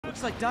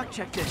Looks like Doc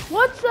checked in.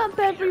 What's up,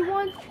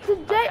 everyone?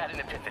 Today, I had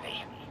an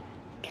epiphany.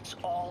 It's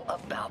all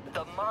about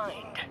the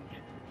mind.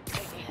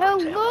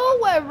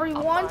 hello,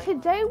 everyone.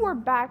 Today we're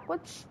back with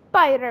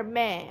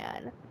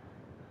Spider-Man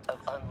Of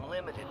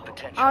unlimited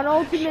potential on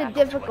ultimate shackled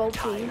to a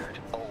difficulty. tired,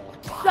 old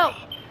So,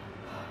 body.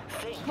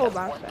 Think hold of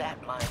on a what second.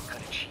 that mind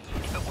could achieve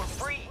if it were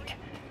freed.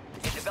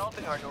 In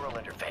developing our neural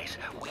interface,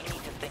 we need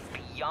to think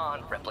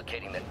beyond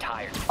replicating the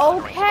tired.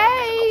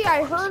 Okay,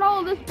 I heard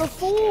all this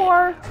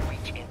before.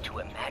 Reach into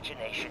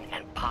imagination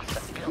and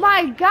possibility.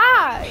 My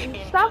God,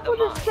 stop with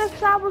the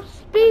 6 hour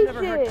I've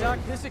never heard speeches. Doc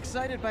this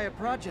excited by a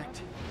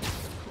project.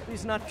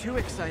 He's not too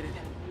excited.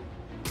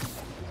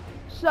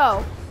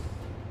 So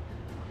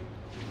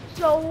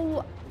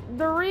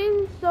the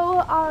reason,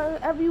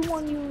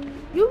 everyone,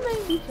 you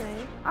may be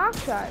saying,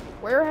 Akshay,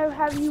 where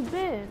have you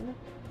been?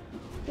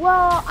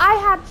 Well, I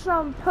had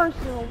some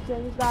personal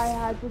things that I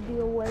had to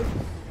deal with.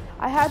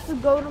 I had to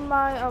go to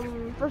my,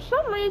 for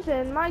some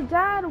reason, my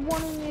dad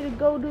wanted me to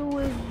go to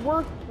his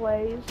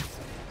workplace,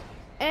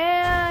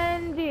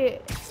 and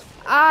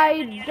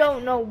I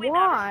don't know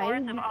why,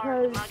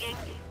 because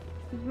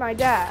he's my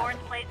dad.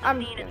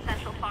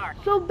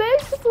 So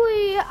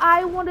basically,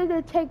 I wanted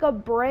to take a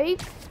break,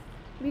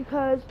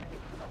 because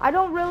I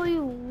don't really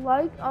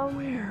like,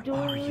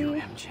 doing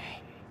these. MJ?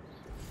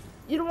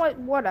 You know what?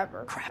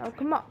 Whatever. Crap. Oh,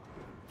 come on.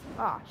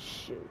 Ah,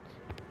 shoot.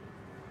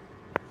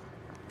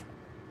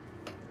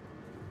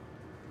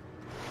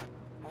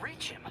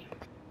 Reach him.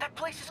 That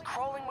place is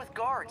crawling with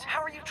guards.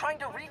 How are you trying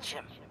to reach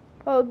him?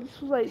 Oh, this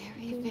was like...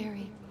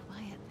 Very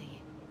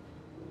quietly.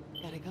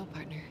 Gotta go,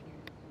 partner.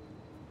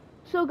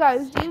 So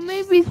guys, you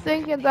may be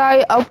thinking that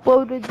I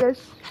uploaded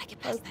this Gotta get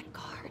past that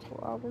guard.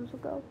 4 hours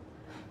ago.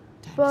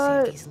 Time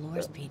But- to see if these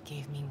lore speed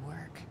gave me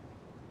work.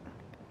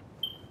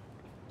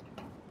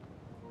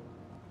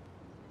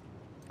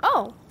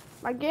 Oh,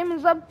 my game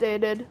is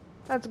updated.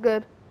 That's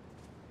good.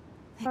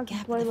 I That can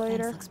gap play in the fence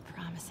later. looks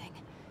promising.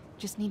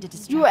 Just need to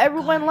distract You the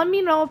everyone, guard. let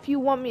me know if you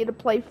want me to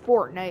play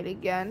Fortnite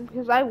again,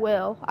 because I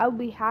will. I'll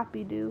be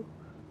happy to.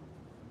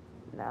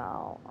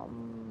 Now,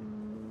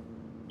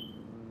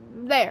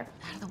 there.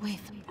 Out of the way.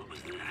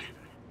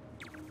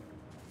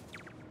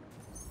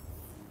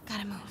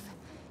 Gotta move.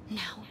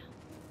 Now.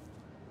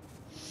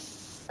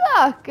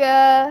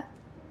 Sucker.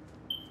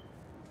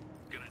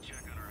 Gonna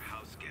check on our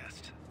house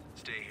guest.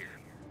 Stay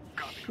here.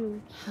 Copy.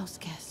 Shoot. House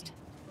guest.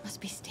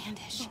 Must be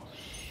Standish. Oh,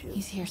 shoot.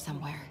 He's here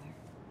somewhere.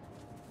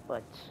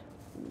 But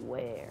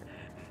where?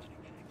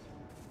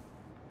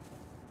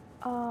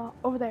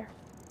 Over there.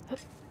 What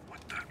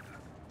the?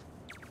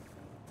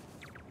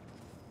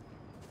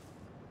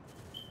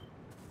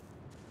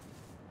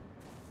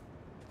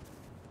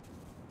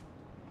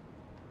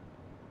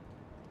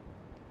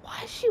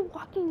 Why is she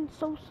walking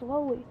so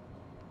slowly?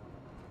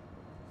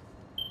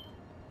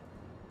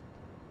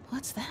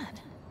 What's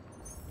that?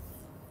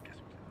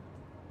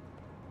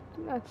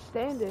 That's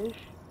Standish.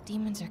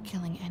 Demons are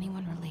killing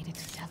anyone related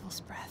to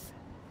Devil's Breath.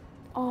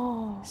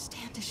 Oh.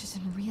 Standish is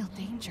in real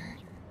danger.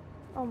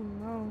 Oh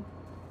no.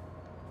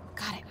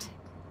 Got it.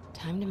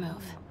 Time to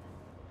move.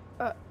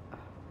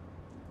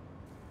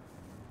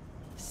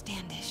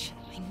 Standish.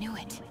 I knew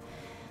it.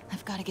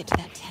 I've got to get to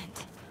that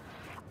tent.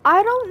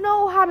 I don't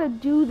know how to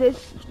do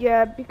this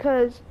yet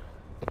because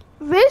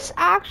this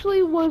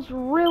actually was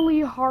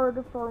really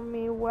hard for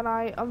me when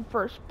I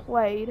first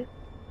played.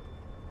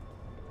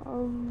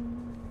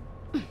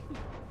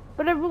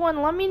 But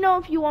everyone, let me know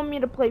if you want me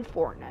to play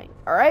Fortnite,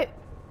 alright?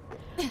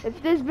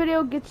 If this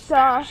video gets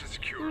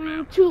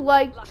 2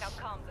 likes,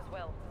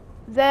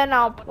 then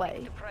I'll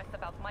play.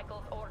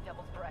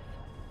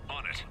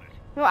 On it.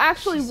 No,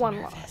 actually She's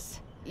 1 like. nervous.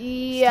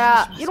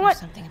 Yeah, Standish you know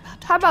must what? know something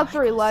about How Dr. about 3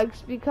 Michaels.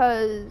 likes?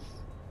 Because,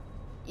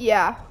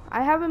 yeah,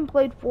 I haven't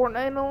played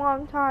Fortnite in a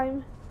long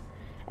time.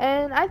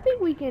 And I think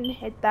we can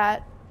hit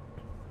that.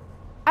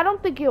 I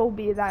don't think it'll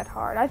be that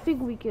hard. I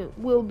think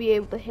we'll be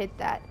able to hit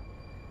that.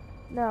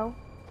 No.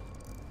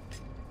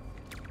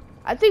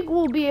 I think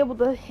we'll be able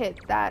to hit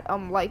that,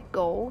 like,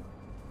 goal.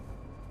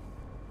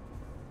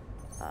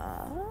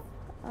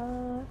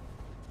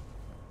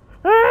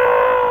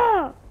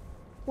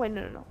 Wait,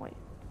 no, wait.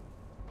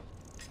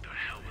 The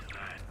hell was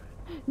that?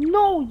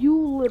 No, you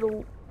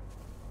little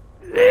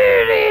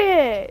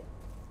idiot!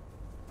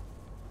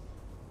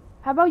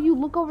 How about you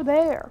look over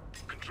there?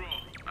 Control.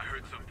 I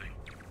heard something.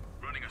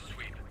 Running a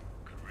sweep.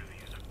 Could really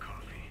use a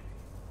coffee.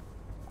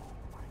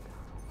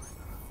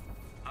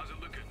 How's it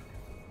looking?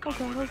 Oh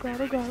god, oh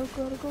god, oh god, oh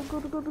god, oh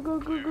god, oh god, oh god, oh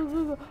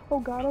god, oh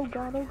god, oh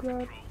god, oh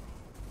god.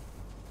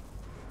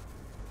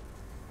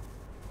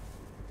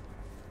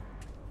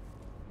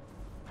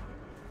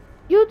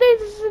 You think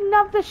this is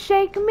enough to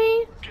shake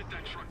me? Get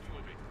that truck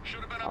moving.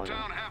 Should have been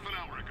uptown half an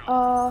hour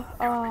ago.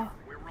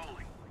 We're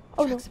rolling.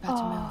 Oh no, Truck's about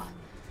to move.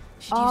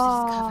 Should use it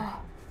as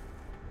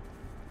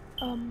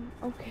cover.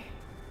 Okay.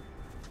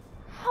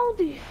 How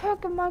the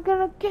heck am I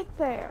gonna get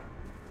there?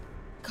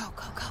 Go,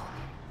 go, go.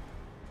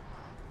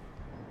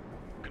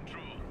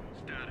 Control.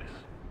 Status.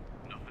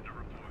 Nothing to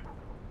report.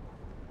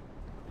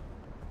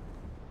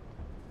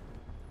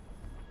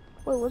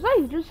 Wait, was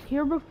I just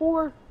here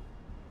before?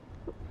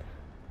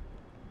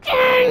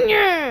 Dang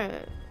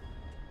it!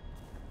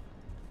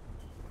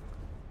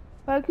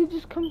 But I could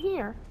just come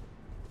here.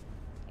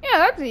 Yeah,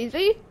 that's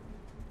easy.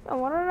 Now,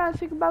 why did I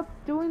think about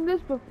doing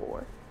this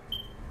before?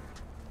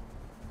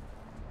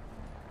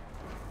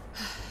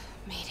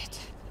 Made it.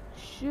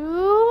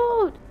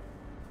 Shoot!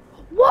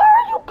 Why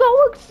are you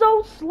going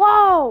so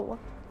slow?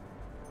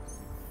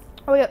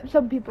 Oh, yep,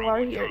 some people are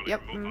here.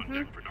 Yep.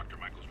 For Dr.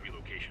 Michael's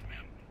relocation,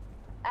 ma'am.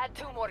 Add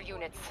 2 more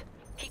units.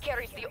 He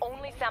carries the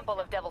only sample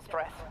of Devil's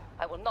Breath.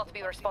 I will not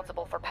be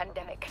responsible for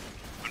pandemic.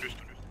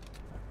 Understood.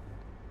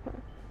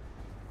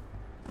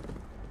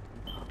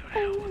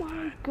 Oh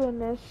my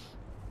goodness.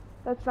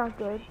 That's not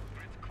good.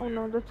 Oh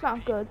no, that's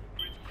not good.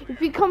 If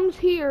he comes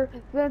here,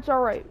 then it's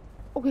alright.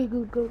 Okay,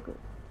 good, good, good.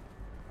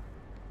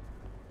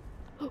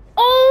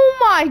 Oh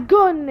my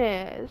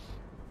goodness!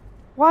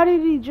 Why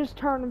did he just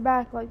turn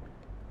back like...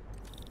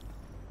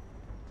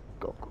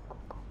 Go, go, go,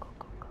 go, go,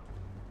 go, go.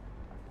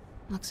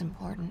 Looks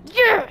important.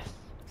 Yes!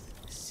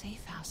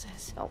 Safe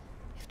houses. Oh.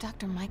 If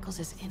Dr. Michaels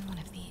is in one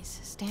of these,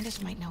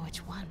 Standish might know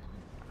which one.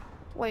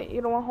 Wait,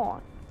 you don't want hold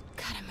on.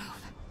 Gotta move.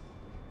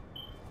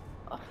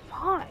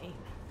 Fine.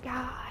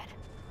 God.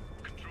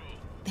 Control.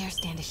 There's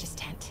Standish's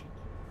tent.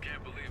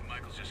 Can't believe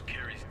Michaels just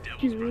carries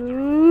Devil's Breath around.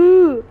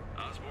 Dude.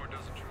 Osborn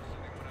doesn't trust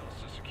anyone else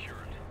to secure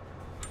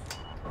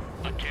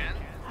it. Again?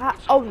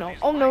 Oh no.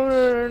 Oh no, no,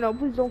 no, no, no.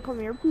 Please don't come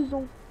here. Please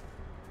don't.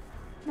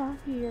 Not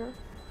here.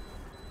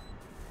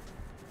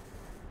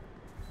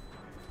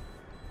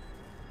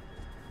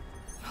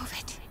 Move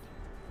it.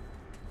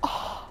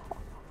 Oh.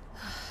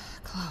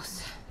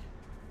 Close.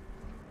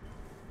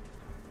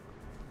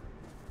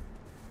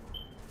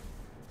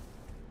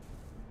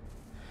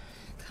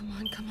 Come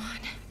on, come on.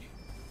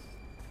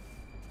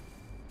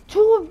 2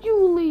 of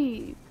you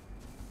leave.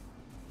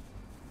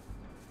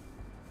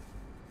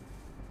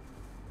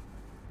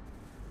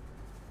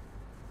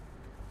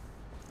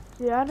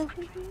 Yeah, I don't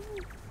think he is.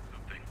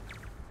 Something.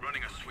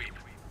 Running a sweep.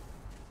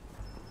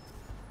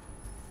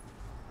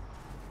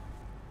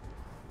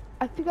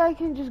 I think I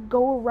can just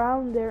go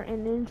around there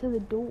and into the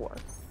door.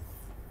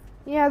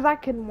 Yeah,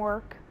 that can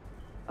work.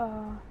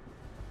 Clear.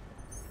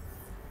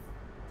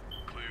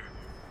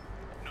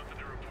 Nothing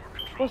to report.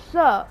 Control. What's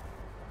up?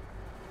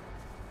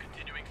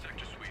 Continuing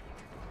sector sweep.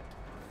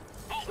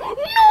 No!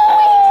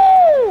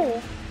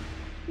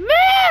 Man,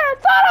 I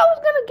thought I was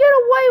gonna get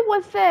away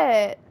with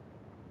it.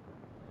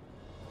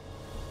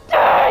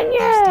 Dang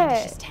There's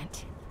Standish's it!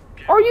 tent.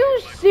 Are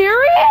you serious?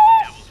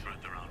 Devil's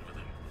Breath around with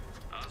him.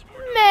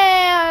 Osborn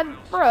Man,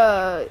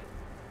 bruh.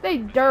 They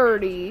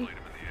dirty. bite him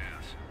in the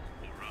ass.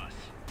 Or us.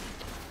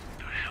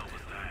 The hell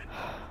was that?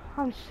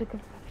 I'm sick of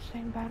them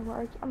saying bad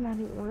words. I'm not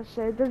even gonna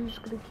say it. They're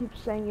just gonna keep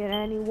saying it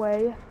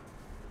anyway.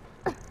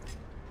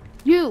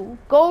 You,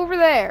 go over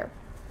there.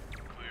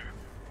 Clear.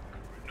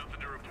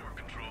 Nothing to report.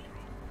 Control.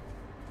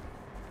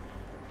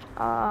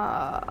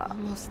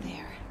 Almost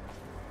there.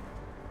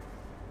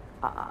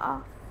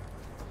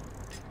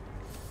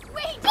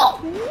 Wait!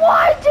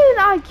 Why didn't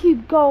I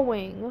keep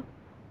going?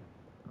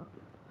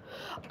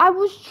 I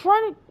was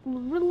trying to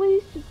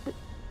release it, but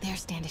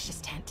There's Standish's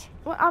tent.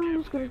 well, I'm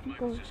just gonna keep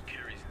Michaels going. just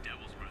carries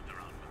Devil's Breath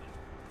around with him.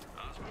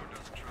 Osborn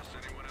doesn't trust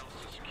anyone else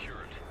to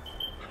secure it.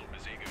 Hope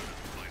his ego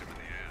doesn't bite him in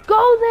the ass.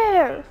 Go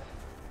there!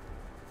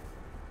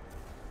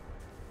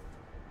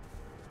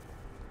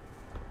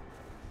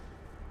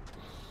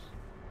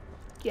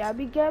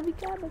 Gabby, Gabby,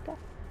 Gabby, Gabby.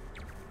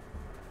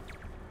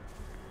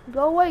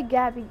 Go away,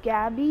 Gabby,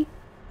 Gabby.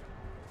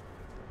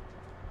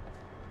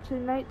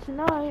 Tonight,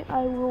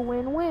 I will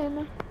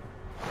win-win.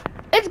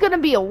 It's gonna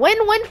be a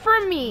win-win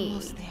for me.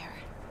 Almost there.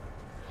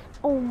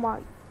 Oh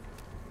my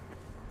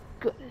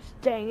goodness,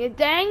 dang it,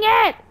 dang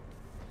it!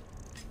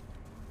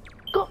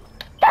 Go,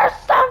 there's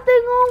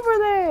something over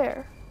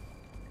there!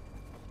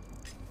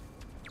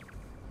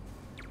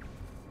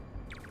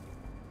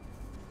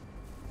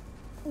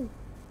 Ooh.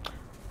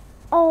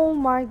 Oh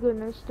my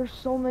goodness, there's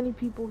so many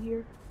people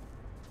here.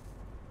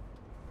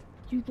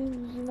 Do you think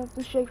this is enough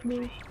to shake me?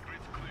 Grid's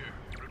clear.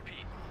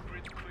 Repeat.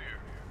 Grid's clear.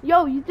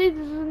 Yo, you think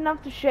this is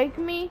enough to shake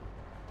me?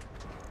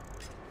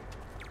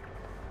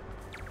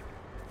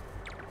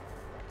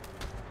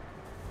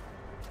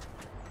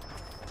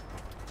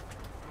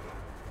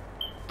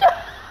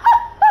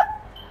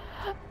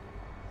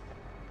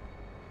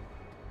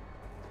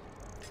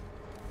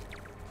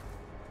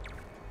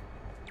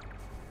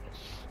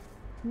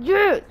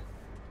 Yes!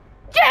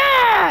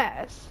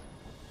 Yes!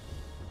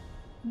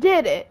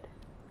 Did it.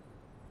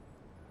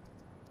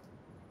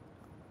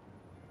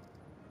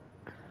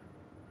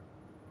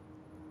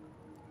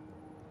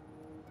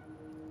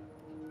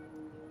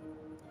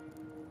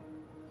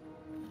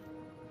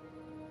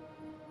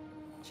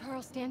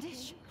 Charles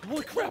Standish?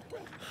 Holy crap!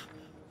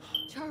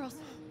 Charles,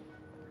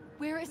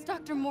 where is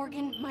Dr.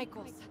 Morgan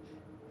Michaels?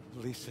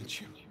 Lee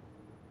sent you.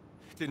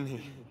 Didn't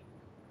he?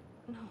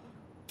 No.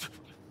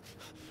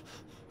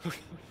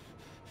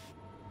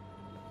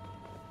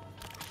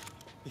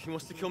 He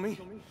wants to kill me?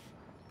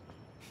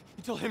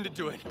 You tell him to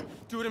do it.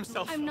 Do it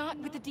himself. I'm not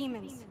with the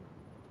demons.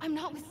 I'm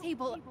not with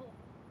Sable.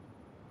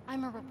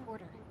 I'm a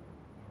reporter.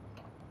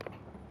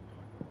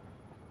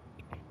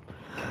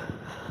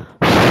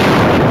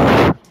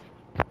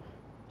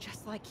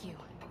 like you.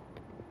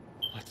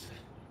 What?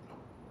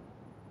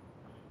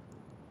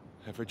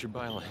 I've read your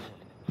byline.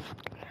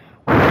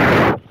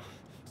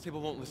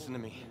 Sable won't listen to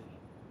me.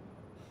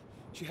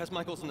 She has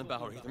Michaels in the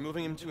Bowery. They're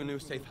moving him to a new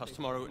safe house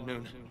tomorrow at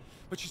noon.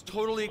 But she's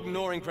totally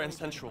ignoring Grand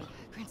Central.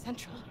 Grand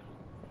Central.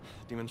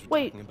 Demons were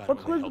Wait, talking about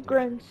what's it when they with held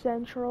Grand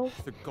Central? me.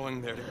 They're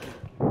going there to get...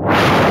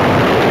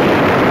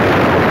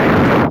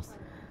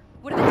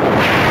 What are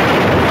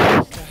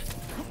they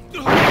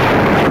doing?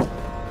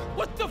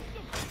 What the...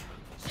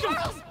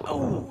 Charles!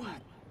 Oh,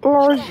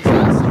 Or he's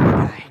not a Sable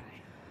guy.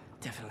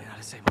 Definitely not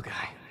a Sable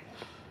guy.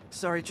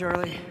 Sorry,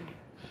 Charlie.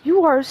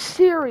 you are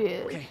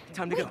serious? Okay,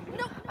 time to go.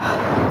 No!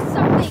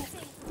 Something!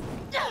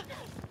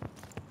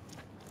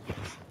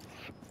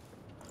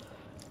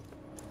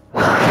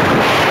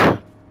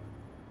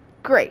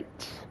 Great.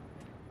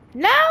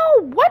 Now,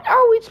 what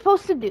are we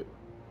supposed to do?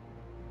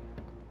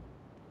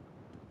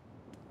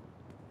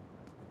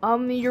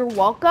 You're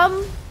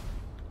welcome.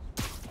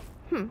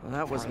 Well,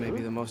 that was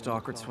maybe the most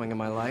awkward swing of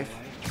my life.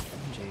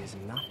 MJ is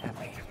not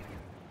happy.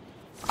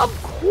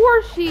 Of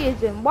course she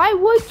isn't. Why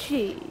would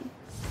she?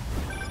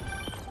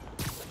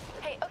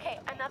 Hey, okay,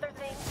 another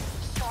thing.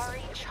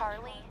 Sorry,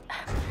 Charlie.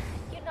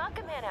 You knock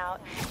a man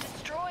out,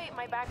 destroy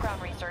my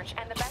background research,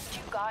 and the best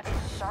you got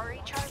is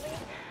sorry, Charlie?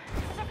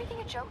 Is everything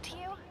a joke to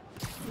you?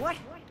 What?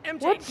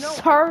 MJ, What's no,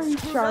 sorry, I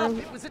screwed up. Charlie?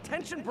 It was a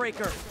tension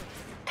breaker.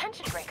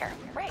 Tension breaker,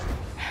 right.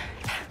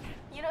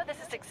 You know, this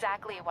is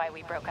exactly why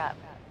we broke up.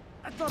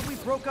 I thought we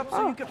broke up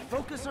so you could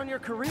focus on your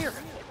career.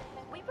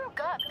 We broke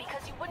up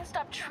because you wouldn't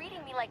stop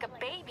treating me like a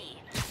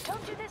baby.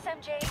 Don't do this,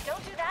 MJ.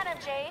 Don't do that,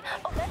 MJ.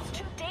 Oh, that's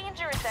too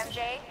dangerous,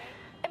 MJ.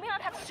 I may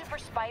not have super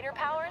spider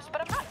powers,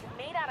 but I'm not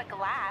made out of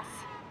glass.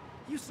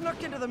 You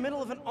snuck into the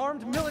middle of an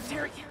armed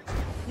military.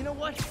 You know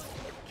what?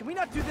 Can we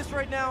not do this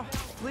right now,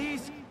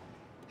 please?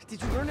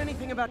 Did you learn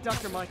anything about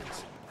Dr.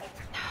 Michaels?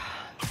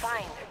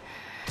 Fine.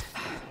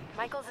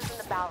 Michaels is in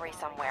the Bowery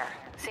somewhere.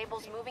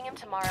 Sable's moving him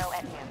tomorrow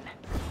at noon.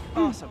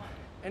 Awesome.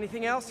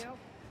 Anything else?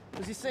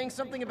 Was he saying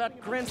something about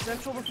Grand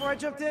Central before I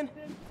jumped in?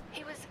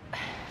 He was...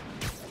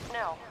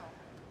 No.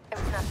 It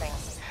was nothing.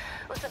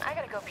 Listen, I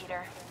gotta go,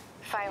 Peter.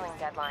 Filing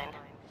deadline.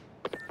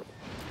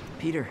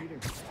 Peter.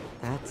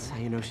 That's how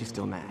you know she's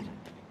still mad.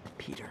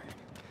 Peter.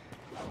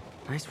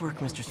 Nice work,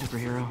 Mr.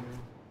 Superhero.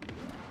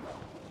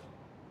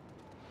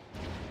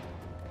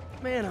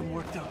 Man, I'm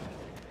worked up.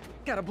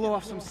 Gotta blow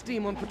off some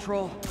steam on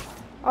patrol.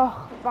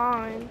 Oh,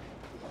 fine.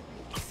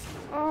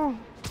 Oh,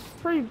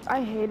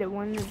 I hate it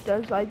when it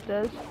does like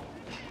this.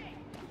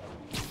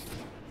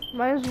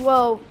 Might as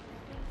well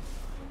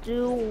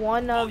do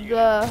one of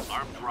the...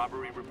 Armed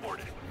robbery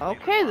reported.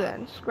 Okay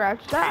then,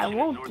 scratch that. I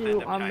won't do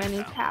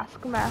many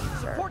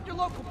Taskmaster. Support your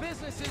local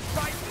businesses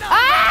right now!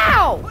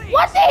 Ow! Please.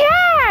 What the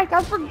heck?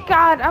 I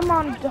forgot I'm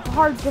on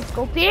hard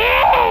difficulty.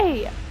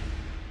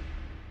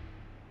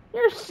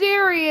 You're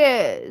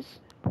serious.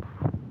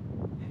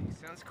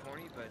 Sounds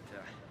corny, but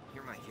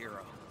you're my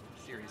hero.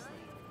 Seriously.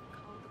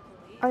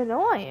 I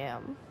know I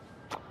am.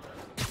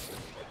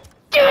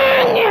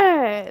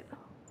 Dang it!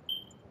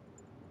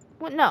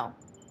 What? No.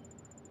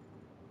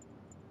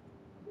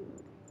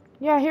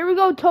 Yeah, here we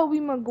go, Tobey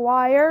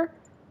Maguire.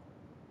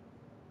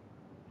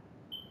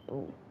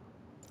 Ooh.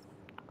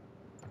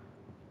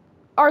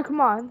 Alright,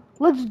 come on.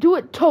 Let's do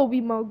it, Tobey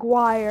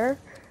Maguire.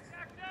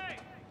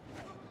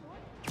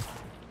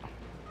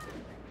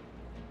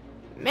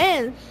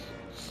 Man,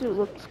 this suit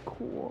looks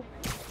cool.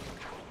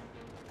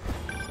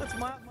 That's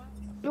my...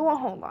 You want?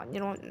 Hold on. You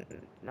know what?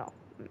 No.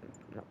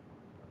 No.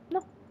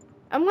 No.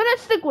 I'm gonna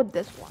stick with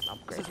this one This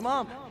upgrade. is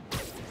Mom.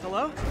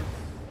 Hello?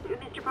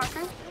 Mr.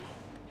 Parker,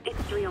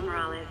 it's Rio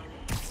Morales.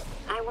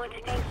 I want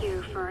to thank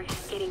you for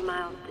getting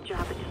Miles the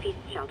job at the feast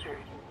shelter.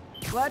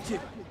 Glad to.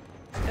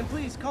 And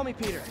please, call me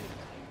Peter.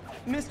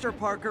 Mr.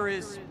 Parker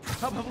is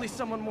probably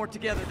someone more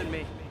together than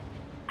me.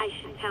 I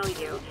should tell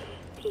you,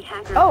 he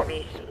has Oh,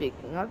 reservations.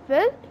 speaking of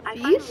it, I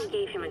peace. finally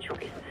gave him a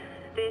choice.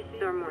 This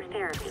or more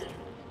therapy.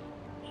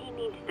 He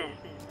needs this.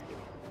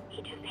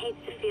 He just hates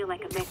to feel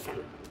like a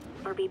victim,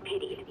 or be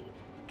pitied.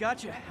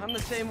 Gotcha. I'm the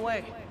same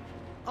way.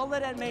 I'll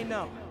let Aunt May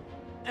know.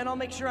 And I'll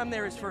make sure I'm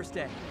there his first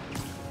day.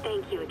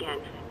 Thank you again.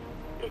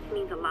 This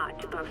means a lot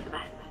to both of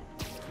us.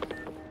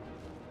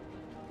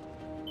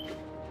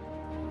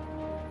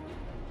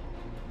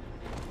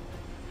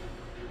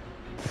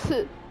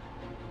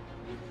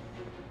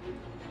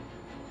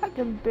 I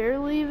can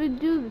barely even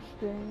do this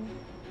thing.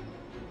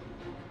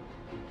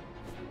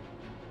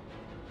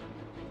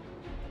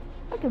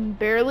 I can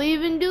barely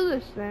even do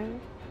this thing.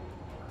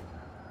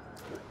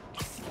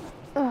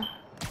 Ugh.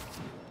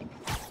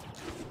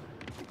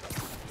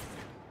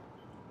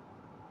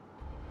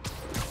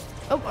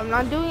 Oh, I'm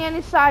not doing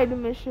any side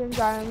missions.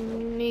 I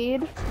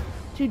need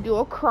to do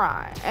a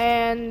crime,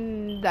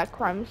 and that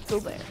crime is still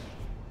there.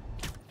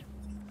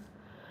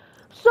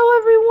 So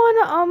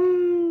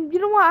everyone, you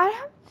know what? I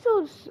have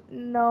to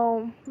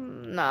no.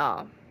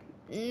 Nah.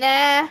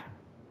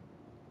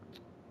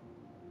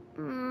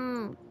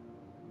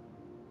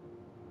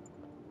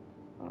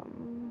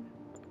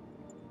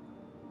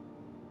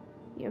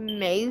 The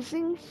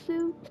amazing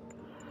suit.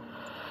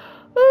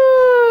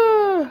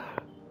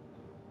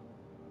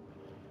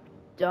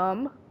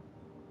 dumb.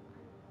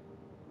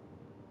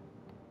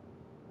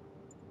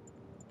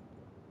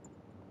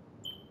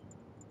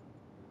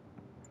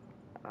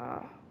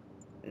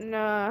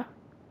 Nah.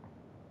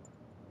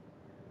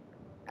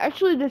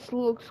 Actually, this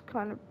looks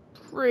kind of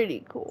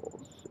pretty cool.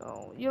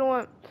 So, you know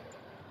what?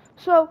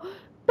 So,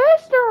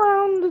 based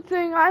around the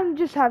thing, I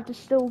just have to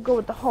still go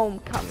with the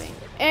homecoming.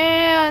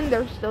 And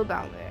they're still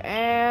down there.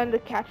 And to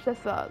catch the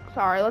thugs.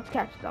 Alright, let's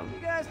catch them.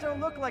 You guys don't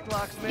look like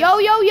locksmiths. Yo,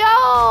 yo,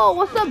 yo!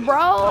 What's up,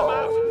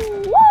 bro?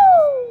 Woo!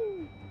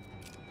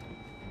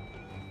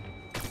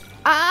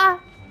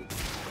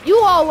 You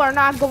all are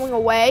not going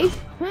away.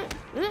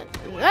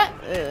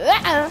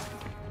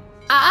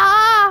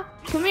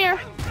 Come here.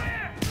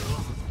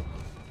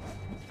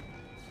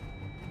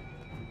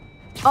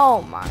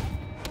 Oh my.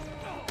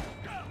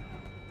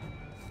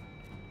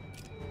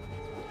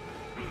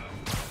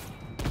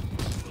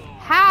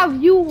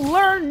 Have you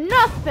learned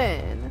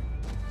nothing?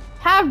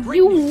 Have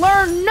you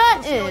learned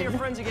Don't steal your nothing?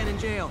 friends again in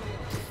jail.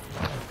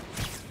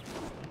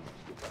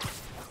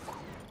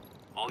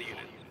 All units,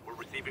 we're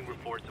receiving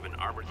reports of an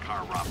armored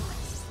car robbery.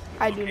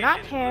 I do not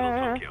Location is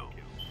care. Little Tokyo.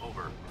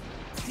 Over.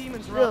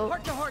 Demons Still. rough.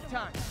 Heart-to-heart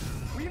time.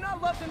 Were you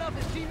not loved enough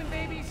as demon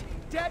babies?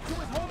 Dad too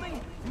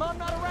withholding? Mom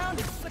not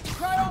around? Let you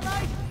cry all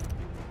night?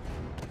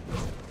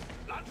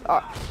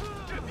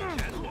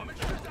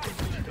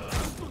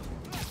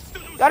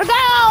 Gotta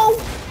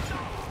go!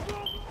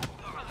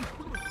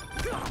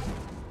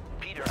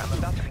 Peter, I'm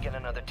about to begin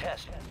another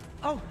test.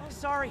 Oh,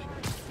 sorry.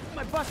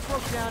 My bus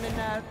broke down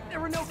and there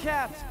were no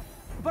cabs.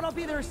 But I'll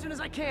be there as soon as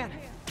I can.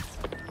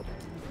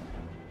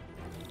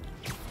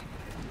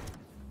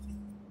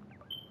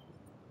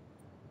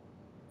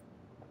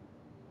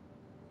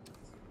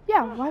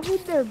 Yeah, why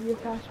would there be a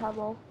fast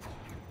travel?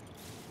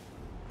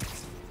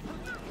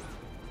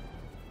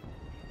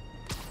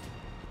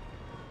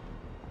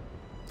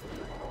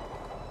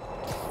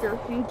 Here, a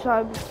few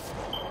times.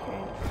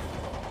 Okay.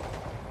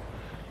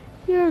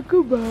 Yeah,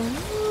 goodbye.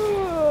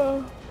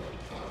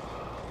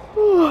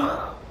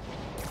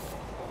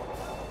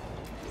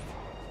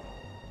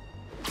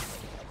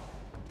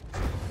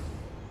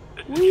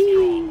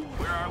 Wee.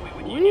 Where are we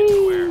when you get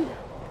to where?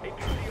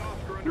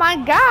 Wee. My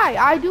guy,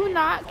 I do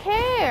not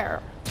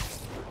care.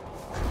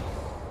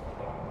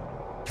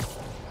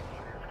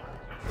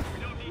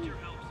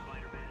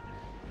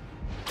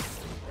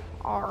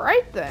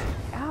 Alright then.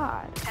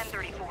 God.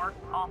 1034.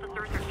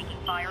 Officers are taking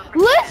fire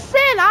from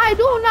Listen, I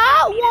do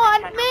not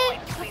want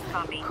Please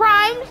copy.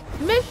 crimes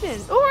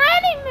missions or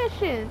any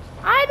missions.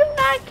 I do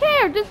not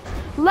care. Just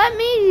let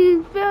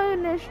me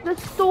finish the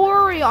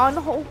story on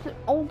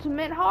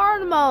Ultimate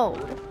Hard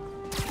Mode.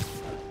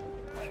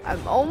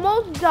 I'm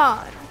almost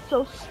done,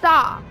 so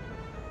stop.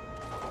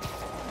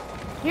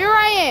 Here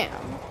I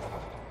am.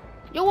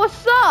 Yo,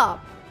 what's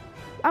up?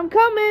 I'm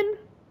coming.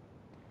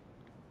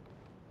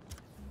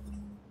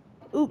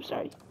 Oops,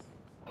 sorry.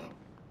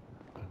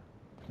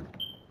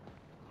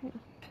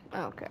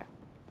 Okay.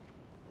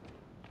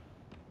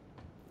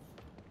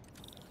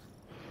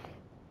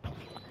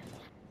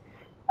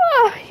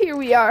 Here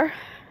we are.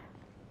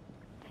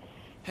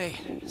 Hey,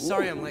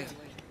 sorry I'm late.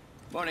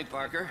 Morning,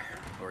 Parker.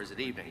 Or is it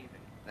evening?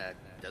 That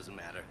doesn't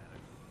matter.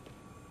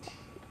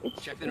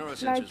 Check the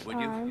neurosensors, would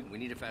you? nighttime. We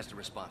need a faster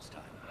response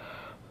time.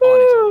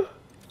 On it.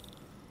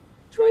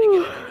 Try to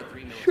get it under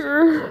 3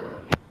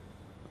 milliseconds.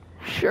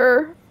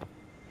 Sure.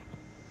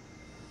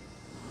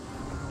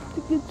 I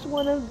think it's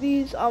one of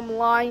these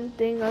line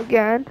thing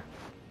again.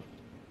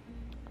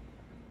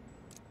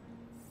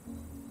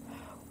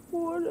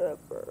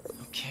 Whatever.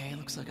 Okay,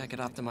 looks like I could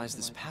optimize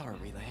this power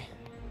relay.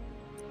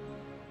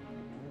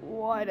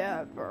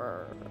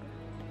 Whatever.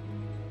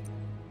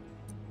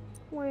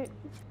 Wait.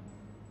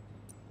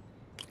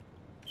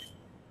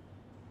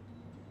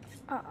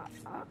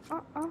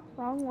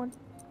 Wrong one.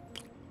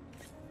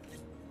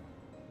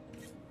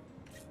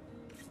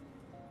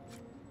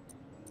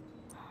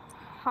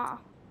 Ha.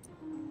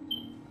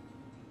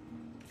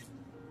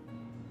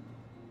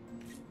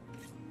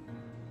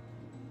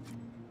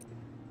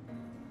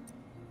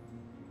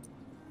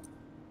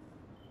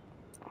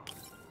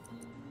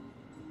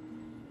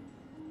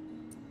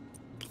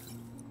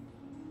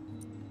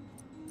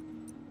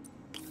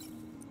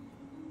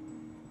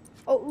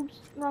 Oh, oops,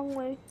 wrong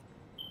way.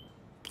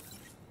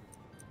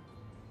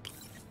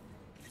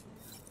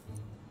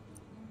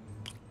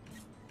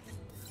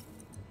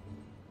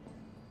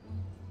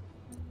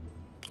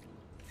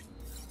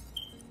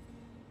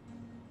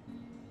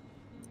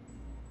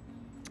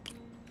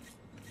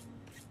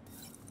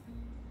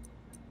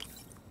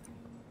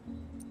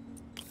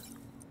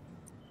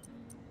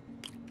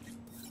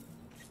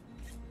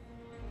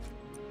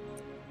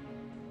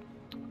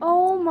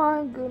 Oh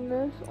my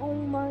goodness, oh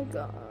my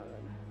god.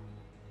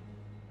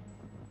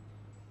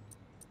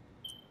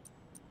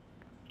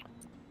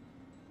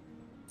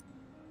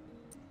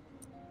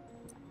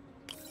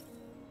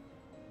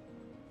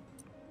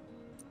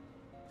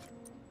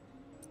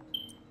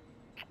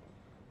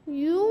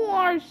 You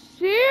are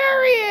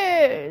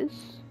serious?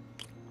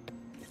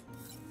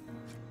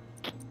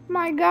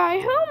 My guy,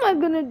 how am I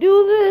gonna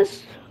do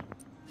this?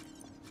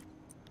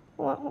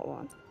 Hold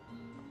on.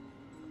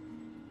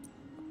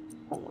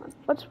 Hold on.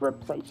 Let's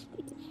replace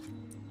these.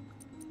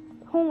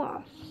 Hold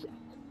on a sec.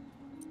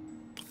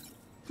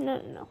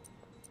 No.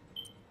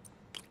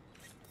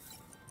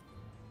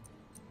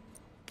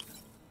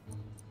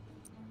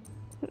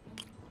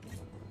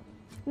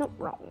 Nope,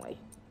 wrong way.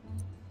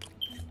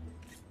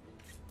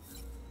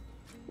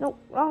 Nope,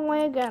 wrong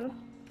way again.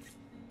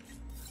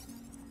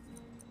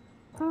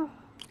 Huh.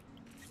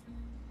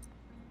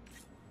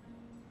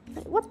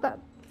 Wait, what the?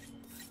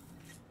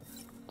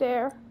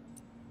 There.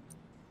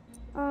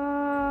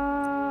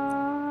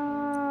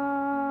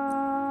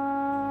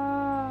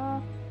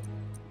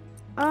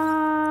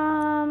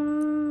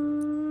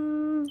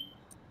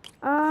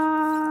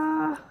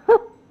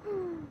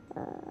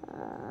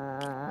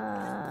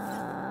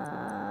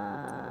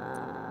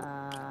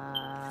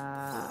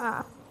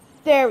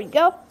 There we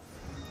go.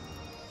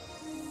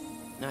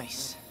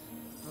 Nice.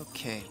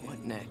 Okay, what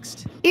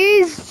next?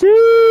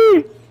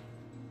 Easy.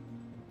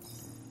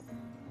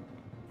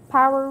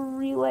 Power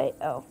relay.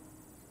 Oh.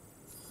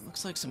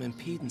 Looks like some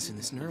impedance in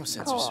this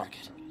neurosensor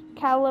circuit.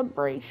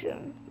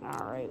 Calibration.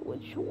 Alright,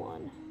 which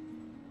one?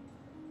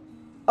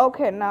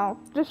 Okay, now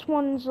this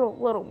one's a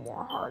little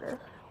more harder.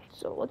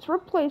 So let's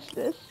replace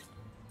this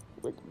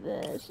with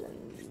this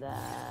and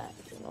that.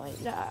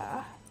 Wait,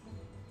 nah.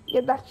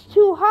 Yeah, that's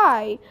too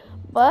high.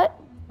 But.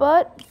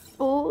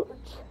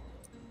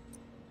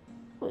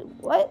 Wait,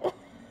 what?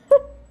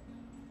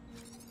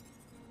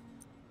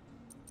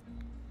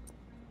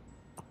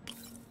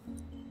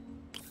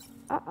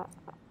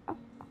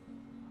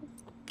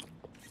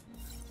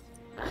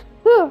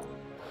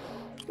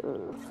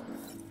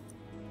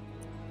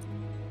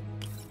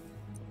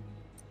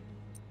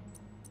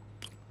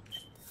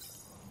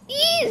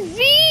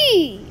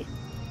 Easy!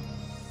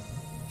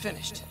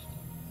 Finished.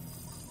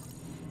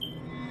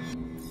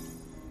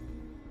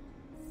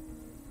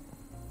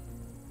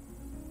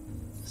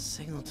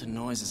 Signal to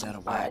noise is out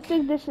of whack. I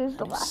think this is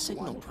the New last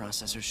signal one.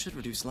 processor should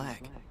reduce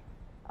lag.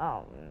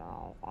 Oh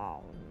no.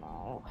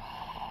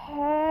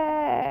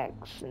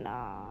 Hex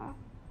nah.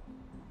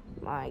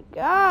 My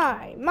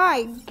guy!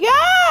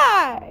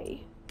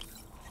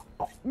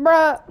 Oh,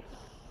 bruh.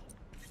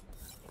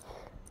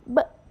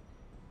 But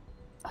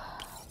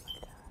oh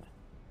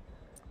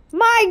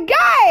my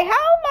guy,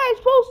 how am I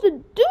supposed to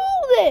do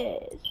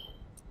this?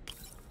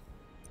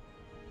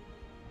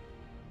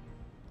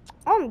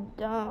 I'm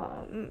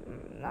done.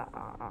 Nah.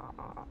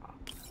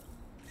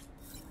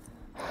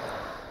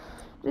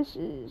 This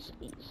is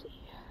easy.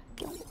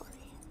 Don't worry.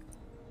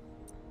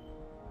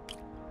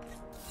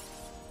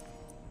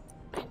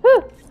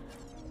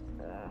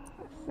 I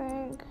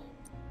think.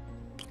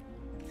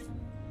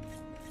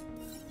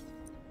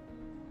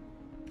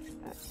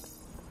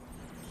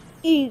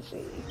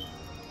 Easy.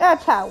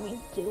 That's how we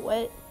do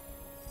it.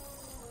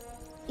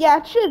 Yeah,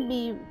 it should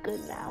be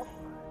good now.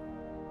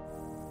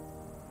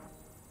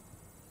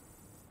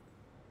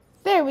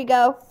 There we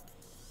go.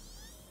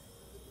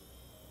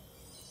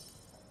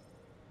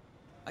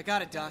 I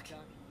got it, Doc.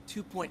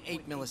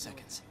 2.8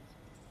 milliseconds.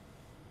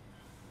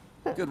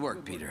 Good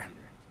work, Peter.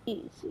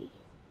 Easy.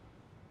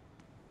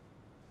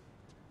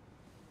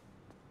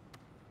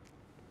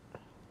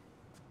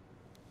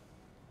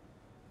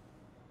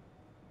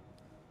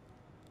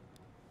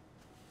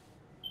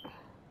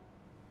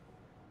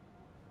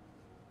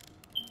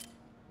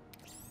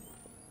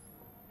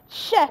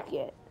 Check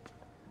it.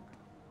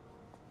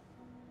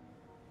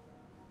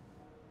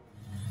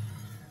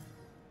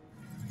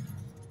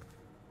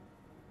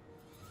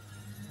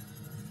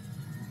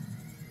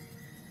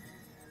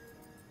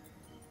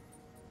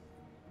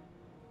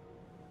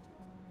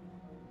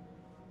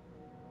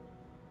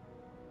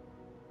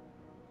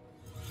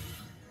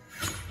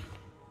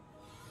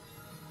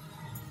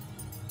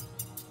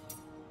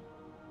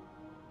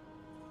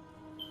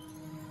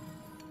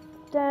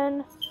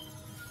 Then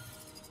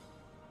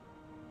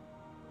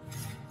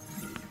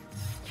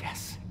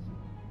Yes.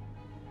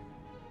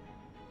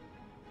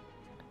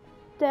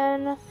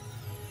 then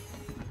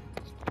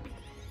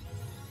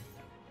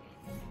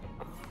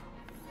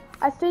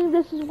I think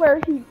this is where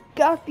he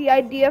got the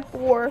idea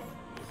for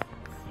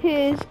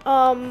his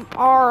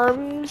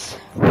arms.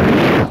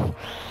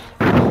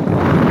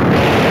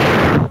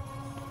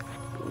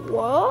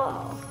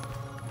 Whoa.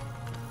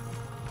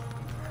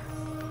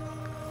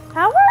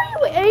 How are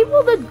you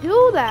able to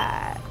do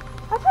that?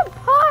 That's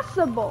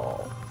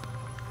impossible.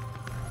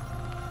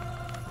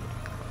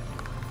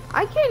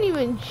 I can't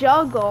even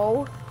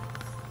juggle.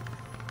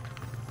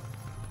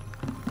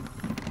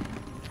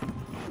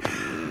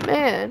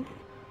 Man.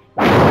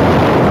 All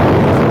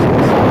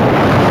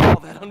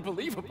that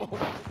unbelievable.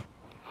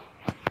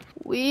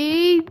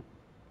 We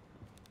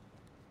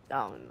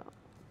don't know.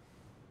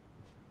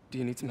 Do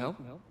you need some help?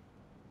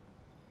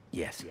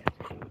 Yes.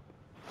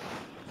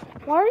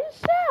 Why are you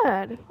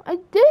sad? I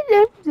did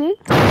everything.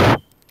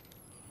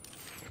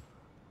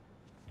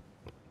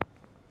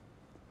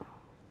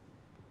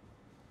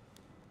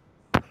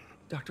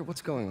 Doctor,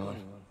 what's going on?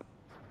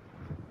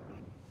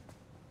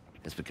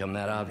 It's become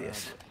that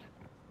obvious.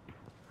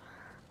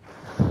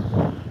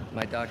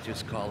 My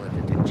doctors call it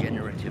a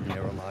degenerative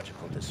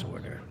neurological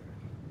disorder.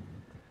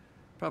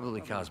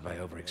 Probably caused by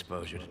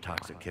overexposure to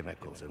toxic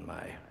chemicals in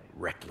my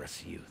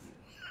reckless youth.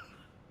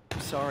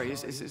 Sorry,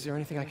 is there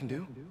anything I can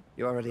do?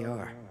 You already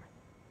are.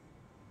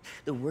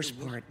 The worst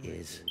part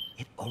is,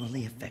 it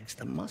only affects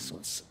the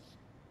muscles.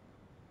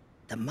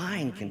 The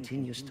mind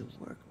continues to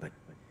work, but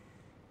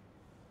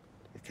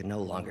it can no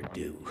longer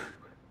do.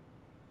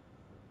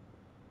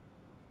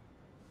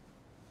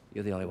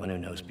 You're the only one who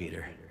knows,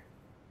 Peter.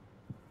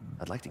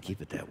 I'd like to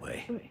keep it that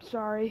way. I'm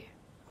sorry.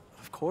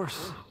 Of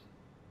course.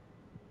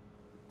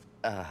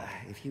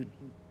 If you'd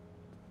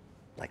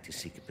like to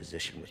seek a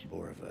position with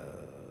more of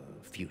a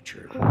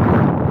future.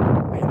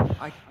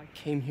 I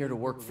came here to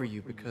work for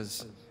you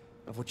because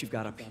of what you've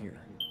got up here.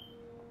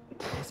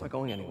 It's not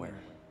going anywhere.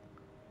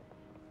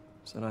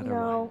 So neither am I.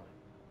 No.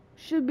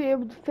 Should be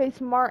able to face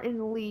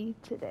Martin Lee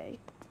today.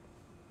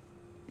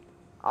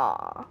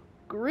 Aw.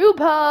 Group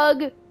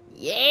hug!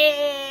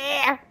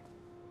 Yeah!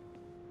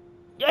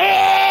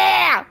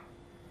 Yeah!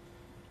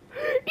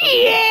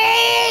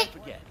 Yeah! Don't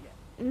forget,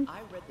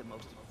 I read the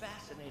most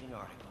fascinating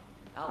article.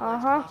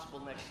 Outlines possible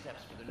next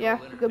steps for the Yeah,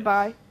 neural interface.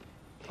 goodbye.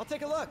 I'll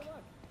take a look.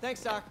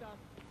 Thanks, Doc.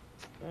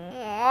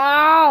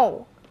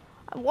 Wow!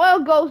 I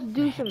want to go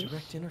do some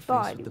Direct interface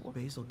study. with the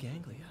basal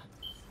ganglia.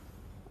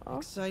 Oh.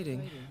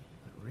 Exciting,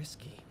 but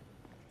risky.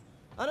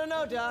 I don't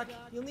know, Doc.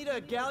 You'll need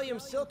a gallium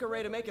silk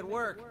array to make it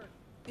work.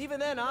 Even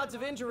then, odds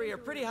of injury are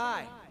pretty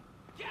high.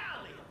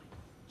 Gallium!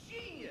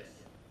 Genius!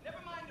 Never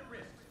mind the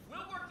risks.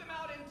 We'll work them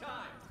out in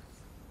time.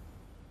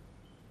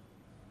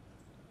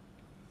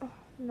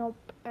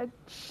 Nope,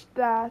 it's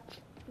that.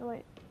 No,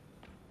 wait.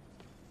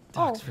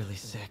 Doc's really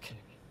sick.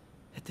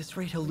 At this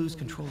rate, he'll lose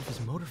control of his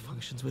motor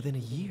functions within a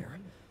year.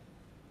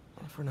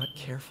 And if we're not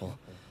careful,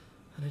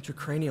 an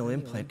intracranial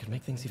implant could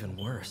make things even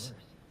worse.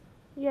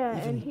 Yeah,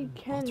 Even and he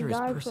can alter his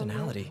die from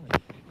personality.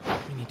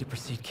 We need to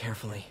proceed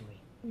carefully.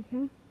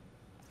 it.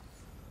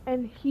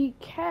 And he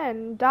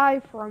can die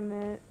from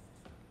it.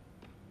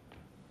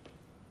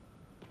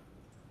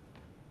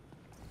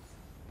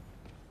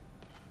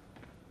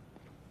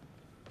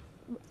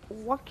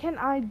 What can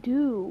I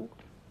do?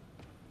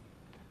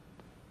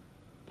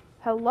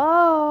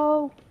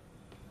 Hello?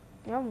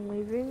 Yeah, I'm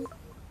leaving.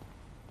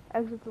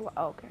 Exit the...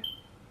 Oh, okay.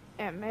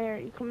 Aunt May, are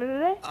you coming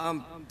today?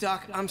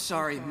 Doc, I'm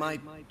sorry. My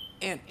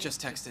aunt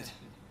just texted.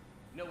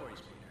 No worries,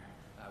 Peter.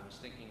 I was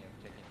thinking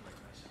of taking a break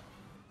myself.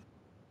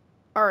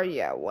 Or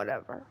yeah,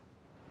 whatever.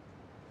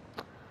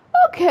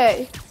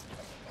 Okay.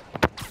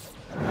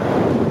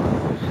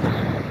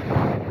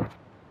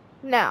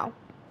 Now.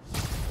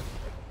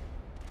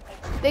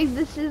 I think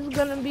this is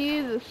gonna be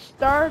the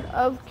start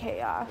of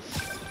chaos.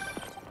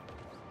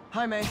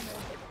 Hi, May.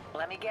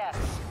 Let me guess.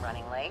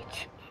 Running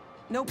late?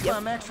 Nope,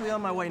 I'm actually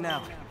on my way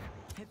now.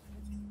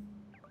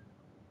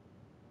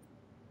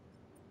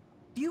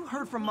 You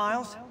heard from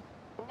Miles?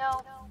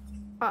 No.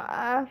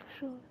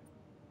 Actually.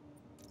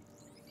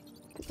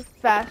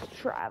 Fast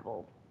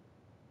travel.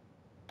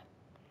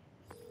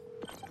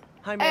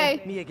 Hi, May.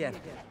 Hey. Me again.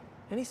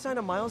 Any sign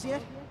of Miles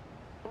yet?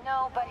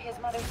 No, but his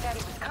mother said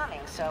he was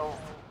coming, so...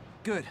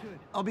 Good.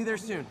 I'll be there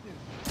soon.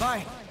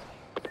 Bye.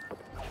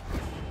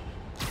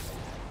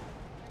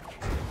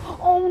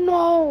 Oh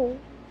no!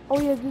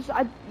 Oh yeah,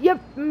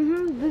 yep,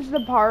 this is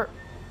the part.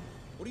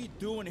 What are you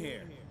doing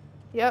here?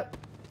 Yep.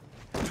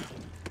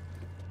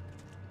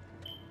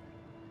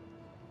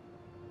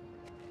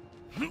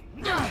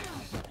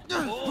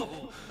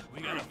 Oh,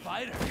 we got a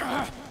fighter.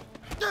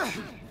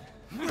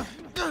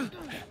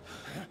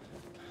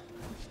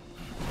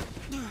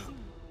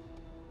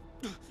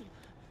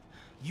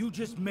 You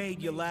just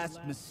made your last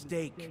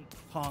mistake,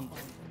 punk.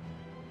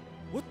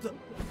 What the?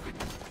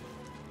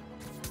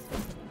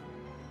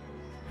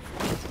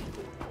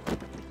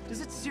 Does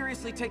it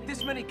seriously take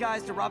this many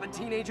guys to rob a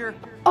teenager?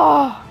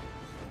 Oh!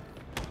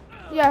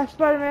 Yeah,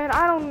 Spider-Man,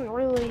 I don't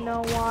really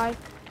know why.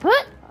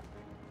 Huh?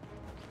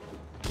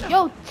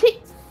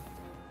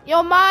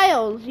 Yo,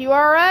 Miles, you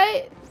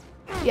alright?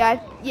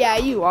 Yeah,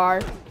 you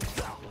are.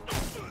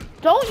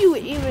 Don't you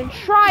even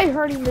try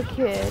hurting the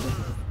kid.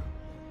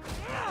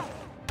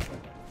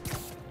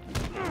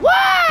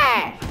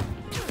 Why?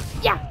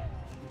 Yeah.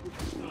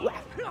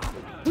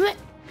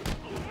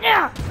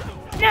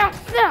 Yeah.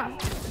 No.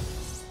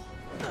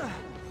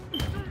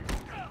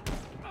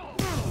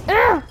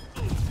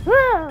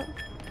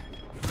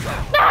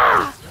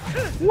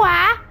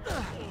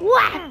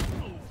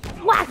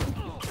 What?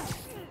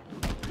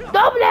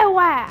 Double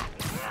whack.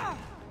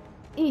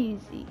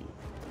 Easy.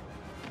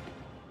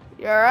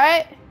 You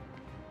alright?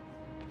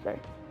 Sorry.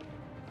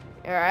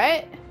 You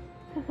alright?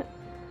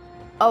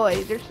 Oh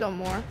wait, there's some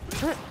more.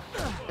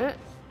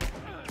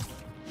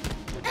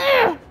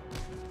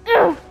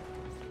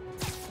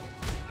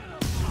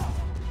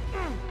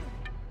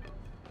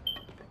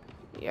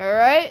 You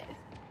alright?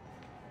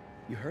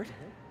 You hurt?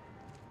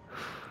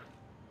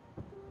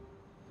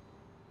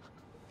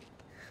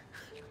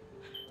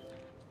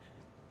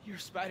 You're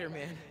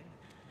Spider-Man.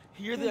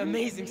 You're the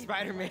amazing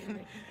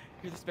Spider-Man.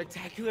 You're the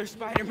spectacular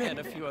Spider-Man. And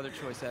a few other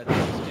choice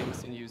adjectives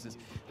Jameson uses.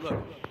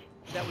 Look,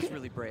 that was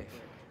really brave.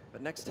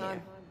 But next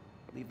time,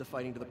 leave the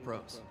fighting to the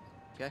pros,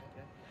 okay?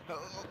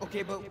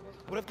 Okay, but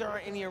what if there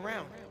aren't any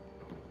around?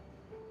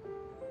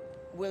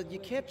 Well, you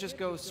can't just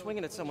go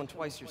swinging at someone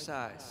twice your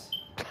size.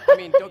 I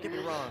mean, don't get me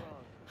wrong.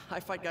 I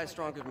fight guys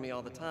stronger than me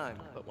all the time,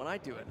 but when I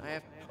do it, I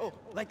have... Oh,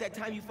 like that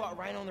time you fought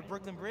Rhino on the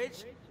Brooklyn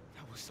Bridge?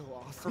 That was so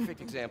awesome.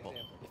 Perfect example.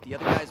 If the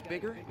other guy's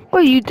bigger... Oh,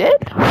 you did?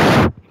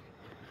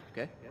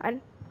 Okay.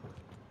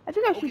 I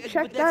think I should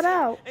check that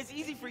out. It's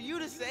easy for you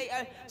to say.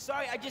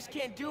 Sorry, I just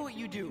can't do what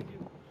you do.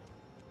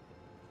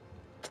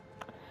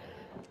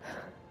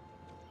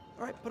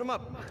 All right, put him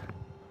up.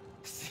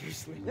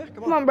 Seriously? Yeah,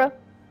 come Come on, bro.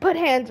 Put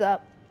hands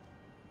up.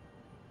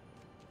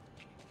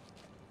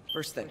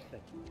 First thing.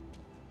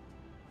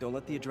 Don't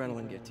let the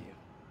adrenaline get to you.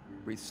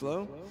 Breathe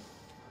slow,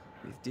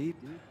 breathe deep,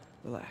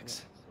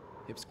 relax.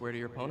 Hip square to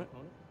your opponent.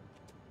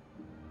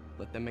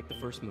 Let them make the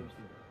first move.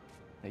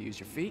 Now use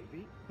your feet.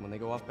 When they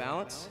go off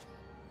balance,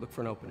 look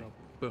for an opening.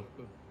 Boom.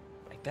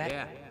 Like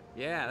that?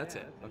 Yeah, that's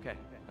it. Okay.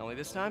 Only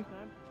this time,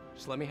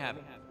 just let me have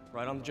it.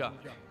 Right on the jaw.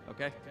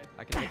 Okay?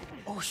 I can take it.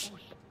 Oh,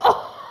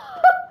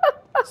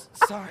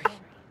 sorry.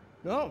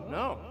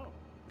 No.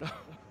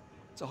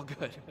 It's all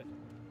good.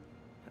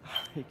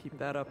 You keep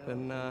that up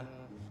and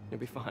you'll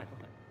be fine.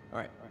 All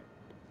right.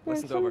 And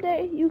Lesson's over.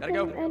 someday you Gotta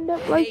can go. end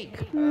up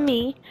like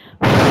me.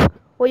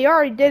 Well, you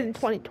already did in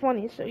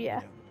 2020, so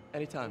yeah.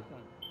 Anytime.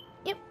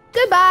 Yep.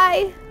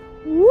 Goodbye.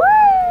 Woo!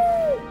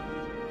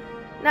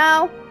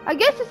 Now, I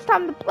guess it's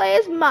time to play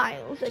as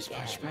Miles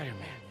again. Spider-Man.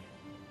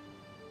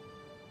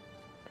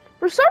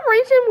 For some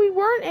reason, we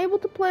weren't able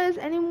to play as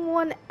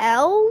anyone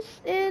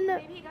else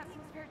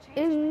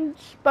in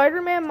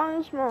Spider-Man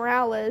Miles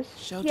Morales.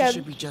 Shelter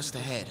should be just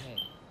ahead.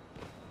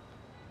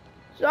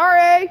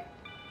 Sorry.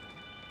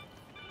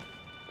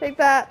 Take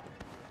that.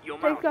 Yo,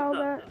 Take all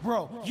that.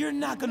 Bro, you're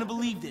not gonna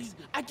believe this.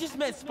 I just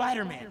met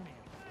Spider-Man.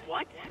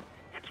 What?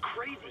 That's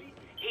crazy.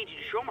 Hey, did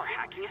you show him our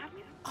hacking app?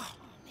 Oh,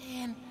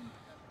 man.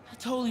 I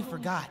totally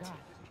forgot. Oh,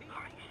 you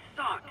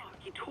suck.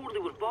 He totally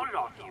would have bought it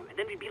off you, and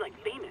then we'd be like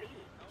famous.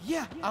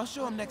 Yeah, I'll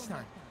show him next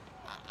time.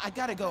 I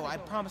gotta go. I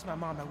promised my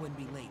mom I wouldn't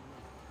be late.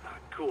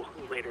 Cool.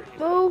 Later.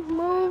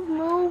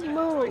 Move.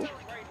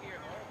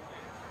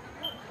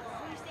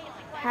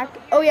 Hack.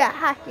 Oh yeah,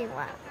 hacking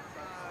lab.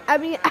 I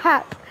mean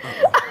app.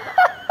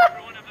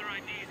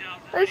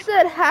 I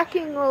said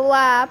hacking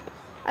lab.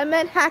 I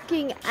meant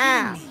hacking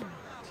app.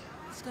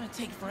 It's gonna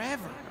take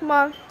forever. Come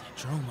on.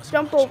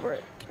 Jump over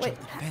it. Wait.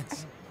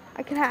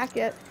 I can hack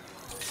it.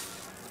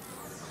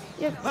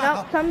 Yep.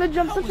 Wow, No, time to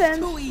jump the that was fence.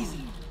 too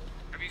easy.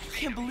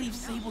 I can't believe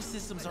Sable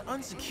systems are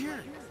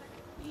unsecured.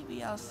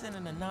 Maybe I'll send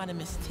an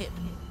anonymous tip.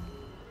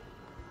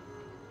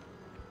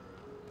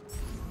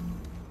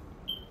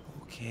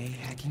 Okay,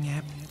 hacking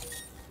app.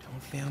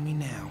 Don't fail me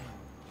now.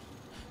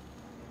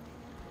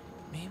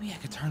 Maybe I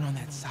could turn on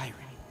that siren.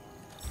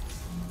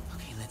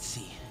 Okay, let's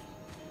see.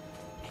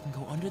 I can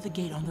go under the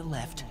gate on the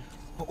left,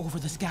 or over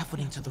the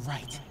scaffolding to the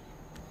right.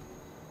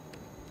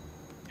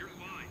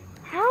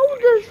 How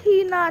does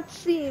he not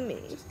see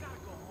me?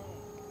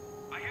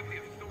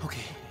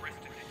 Okay,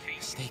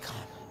 stay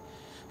calm.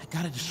 I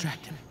gotta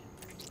distract him.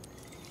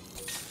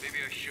 Maybe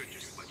I should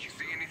just let you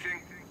see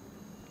anything.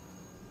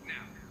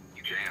 Now,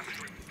 you can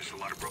answer. There's a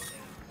lot of broken.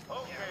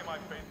 Okay, my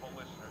faithful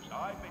listeners,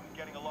 I've been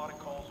getting a lot of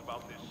calls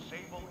about this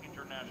Sable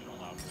International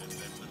outfit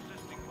that's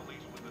assisting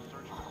police with the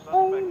search for suspects.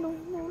 Oh no.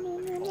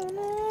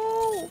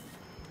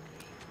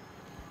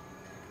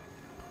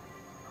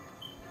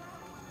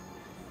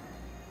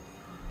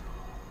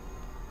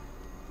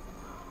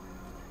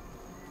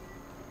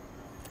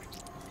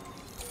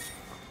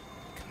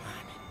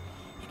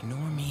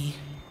 Ignore me.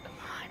 Come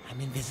on. I'm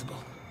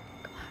invisible.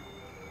 Come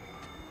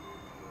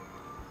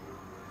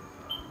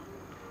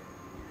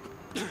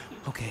on.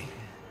 Okay.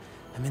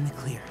 I'm in the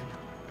clear.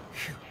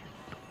 Phew.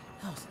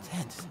 That was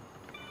tense.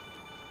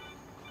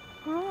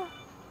 Huh?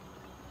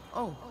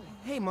 Oh,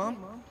 hey, Mom.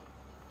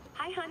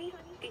 Hi, honey.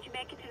 Did you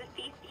make it to the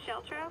feast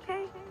shelter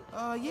okay?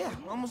 Yeah,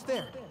 almost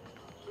there.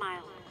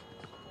 Miles,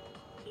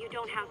 you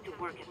don't have to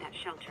work at that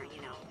shelter,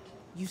 you know.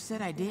 You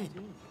said I did.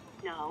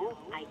 No,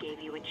 I gave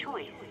you a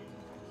choice.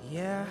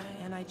 Yeah,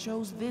 and I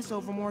chose this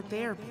over more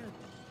therapy.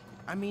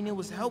 I mean, it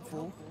was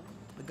helpful.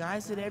 The guy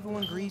said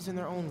everyone grieves in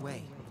their own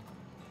way.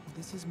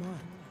 This is mine.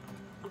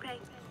 Okay.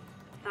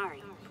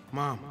 Sorry.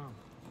 Mom.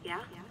 Yeah?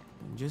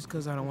 Just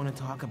because I don't want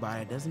to talk about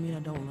it doesn't mean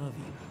I don't love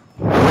you.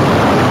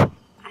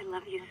 I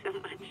love you so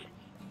much.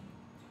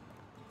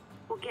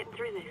 We'll get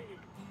through this,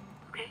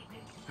 okay?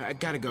 I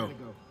gotta go.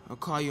 I'll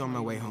call you on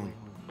my way home.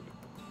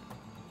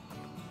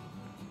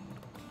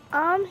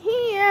 I'm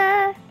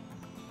here.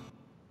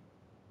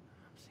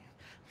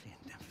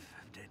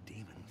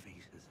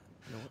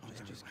 You know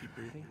what? Just keep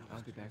breathing.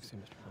 I'll be back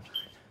soon, Mr.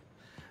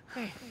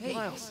 Punch. Hey,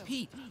 Miles.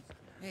 Pete.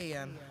 Hey,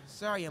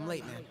 sorry I'm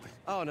late, man.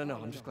 Oh, no,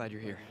 I'm just glad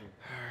you're here.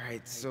 All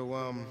right, so,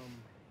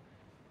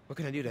 what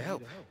can I do to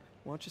help?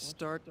 Why don't you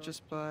start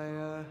just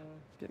by,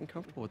 getting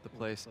comfortable with the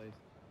place.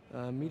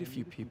 Meet a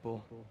few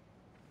people.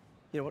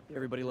 You know what?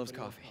 Everybody loves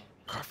coffee.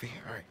 Coffee?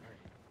 All right.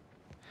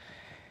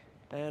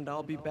 And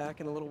I'll be back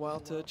in a little while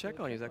to check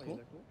on you. Is that cool?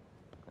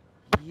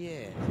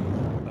 Yeah.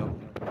 Oh,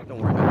 don't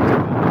worry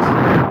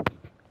about it.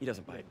 He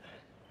doesn't bite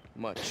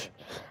much.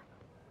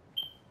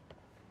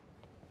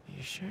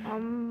 You sure?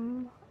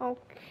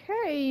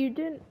 Okay, you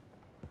didn't.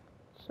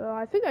 So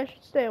I think I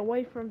should stay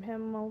away from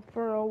him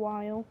for a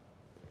while.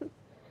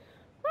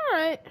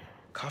 Alright.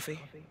 Coffee?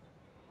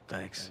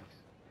 Thanks.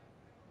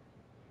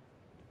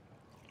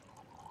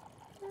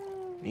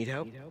 Need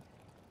help?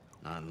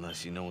 Not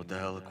unless you know what the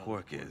hell a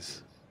quark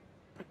is.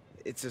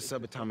 It's a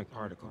subatomic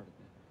particle.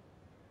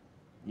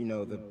 You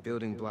know, the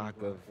building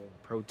block of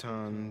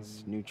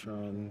protons,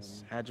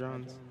 neutrons,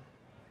 hadrons?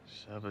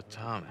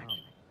 Subatomic.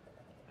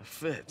 It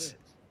fits.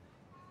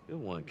 Good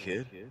one,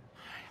 kid.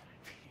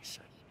 Piece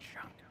of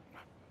junk.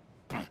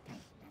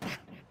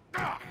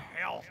 Ah,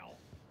 hell.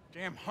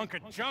 Damn hunk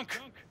of junk.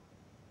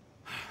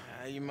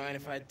 You mind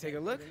if I take a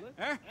look?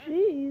 Huh?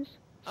 Jeez.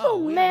 Oh, So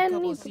we have a man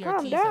couple needs of to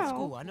calm CRTs at down.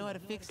 school. I know how to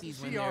fix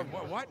these when CR, they're...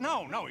 what?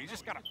 No, you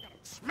just gotta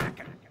smack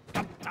it a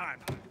couple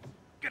times.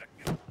 Get it.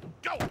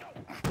 Go!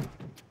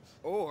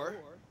 Or,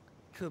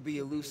 could be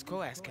a loose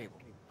coax cable.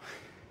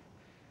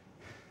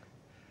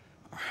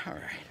 All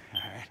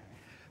right.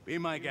 Be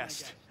my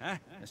guest, huh,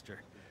 Mr.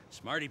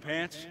 Smarty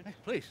Pants?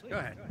 Please, go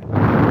ahead.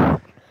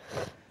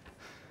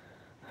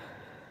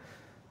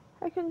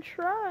 I can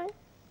try.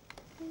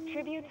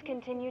 Tributes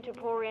continue to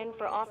pour in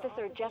for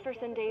Officer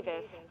Jefferson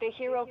Davis, the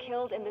hero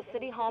killed in the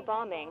City Hall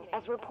bombing,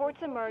 as reports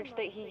emerged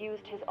that he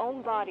used his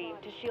own body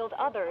to shield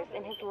others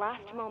in his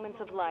last moments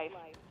of life.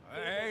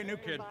 Hey, new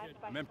kid.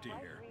 I'm empty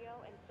here.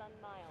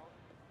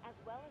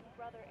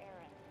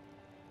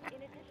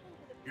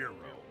 Hero.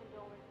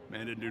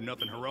 Man didn't do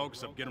nothing heroic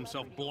except get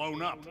himself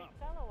blown up.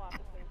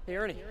 Hey,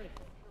 Ernie.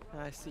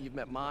 I see you've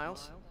met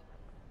Miles.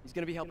 He's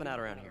gonna be helping out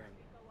around here.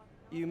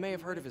 You may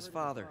have heard of his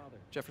father,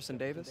 Jefferson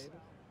Davis.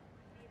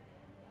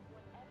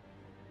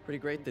 Pretty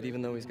great that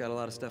even though he's got a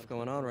lot of stuff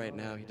going on right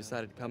now, he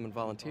decided to come and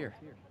volunteer.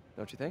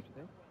 Don't you think?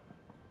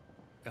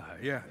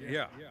 Yeah.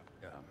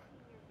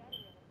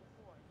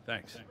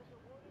 Thanks.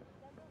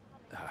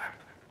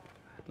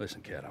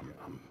 Listen, kid,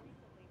 I'm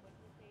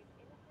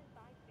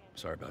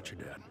sorry about your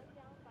dad.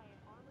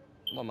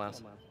 Come on,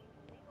 Miles.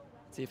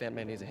 See if Aunt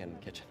May needs a hand in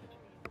the kitchen.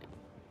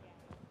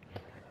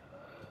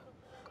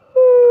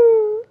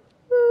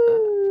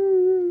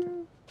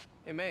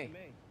 Hey, May.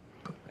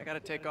 I gotta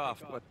take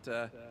off,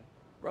 but,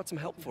 brought some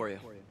help for you.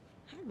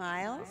 Hi,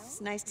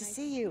 Miles. Nice to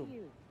see you.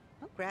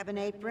 Oh, grab an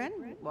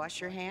apron, wash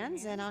your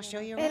hands, and I'll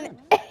show you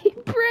around. An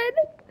apron?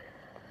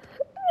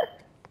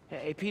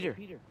 Hey, Peter.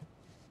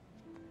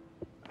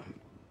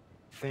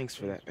 Thanks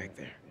for that back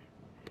there.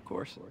 Of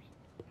course.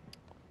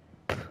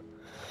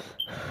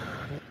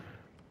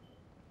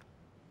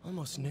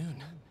 Almost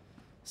noon.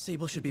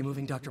 Sable should be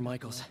moving Dr.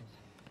 Michaels.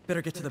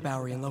 Better get to the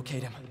Bowery and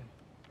locate him.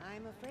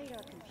 I'm afraid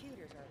our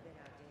computers are a bit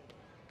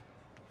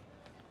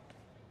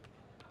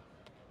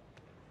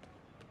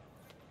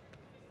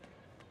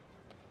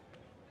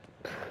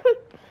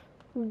outdated.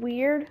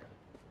 Weird.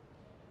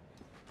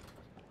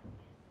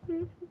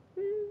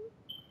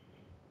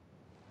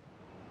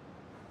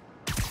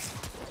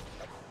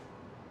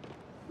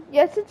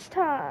 Yes, it's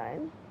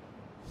time.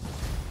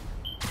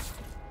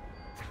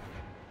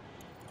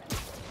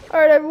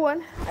 Alright,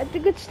 everyone. I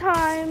think it's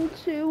time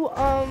to,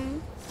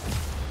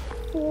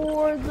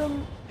 for the...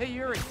 Hey,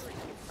 Yuri.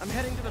 I'm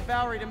heading to the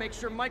Bowery to make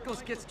sure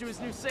Michaels gets to his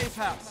new safe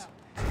house.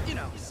 You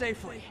know,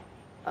 safely.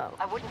 Oh.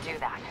 I wouldn't do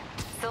that.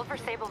 Silver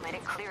Sable made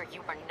it clear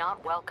you are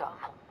not welcome.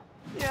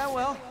 Yeah,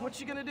 well, what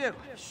you gonna do?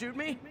 Shoot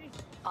me?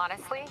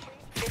 Honestly,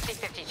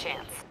 50-50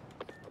 chance.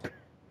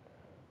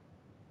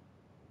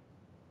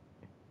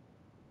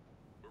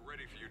 We're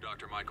ready for you,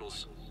 Dr.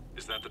 Michaels.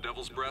 Is that the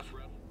Devil's Breath?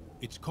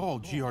 It's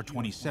called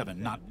GR-27,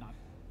 not...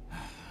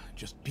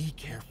 Just be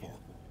careful.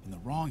 In the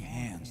wrong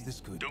hands,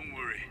 this could... Don't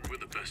worry, we're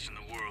the best in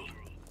the world.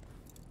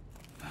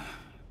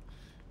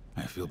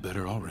 I feel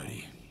better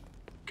already.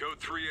 Code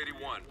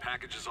 381,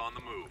 package is on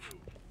the move.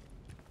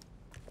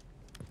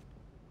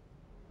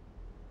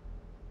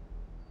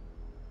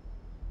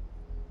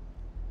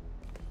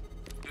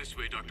 This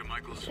way, Dr.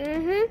 Michaels.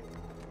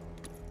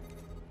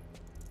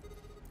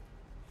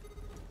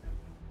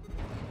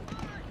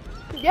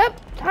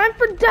 Yep, time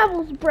for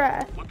Devil's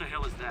Breath. What the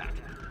hell is that?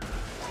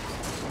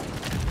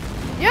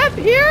 Yep,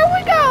 here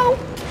we go.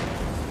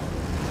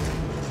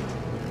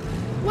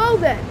 Well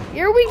then,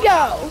 here we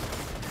go.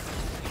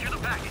 Secure the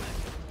package.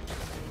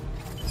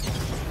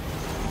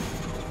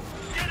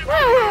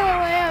 Oh,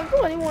 I have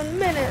 21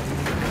 minutes.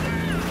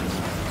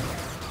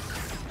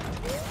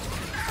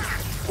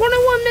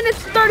 21 minutes,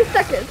 30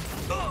 seconds.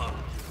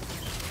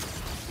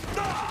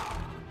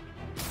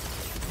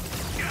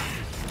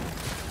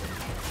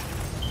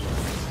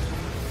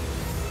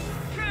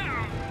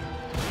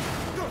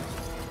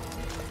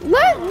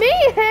 Let me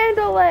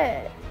handle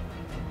it.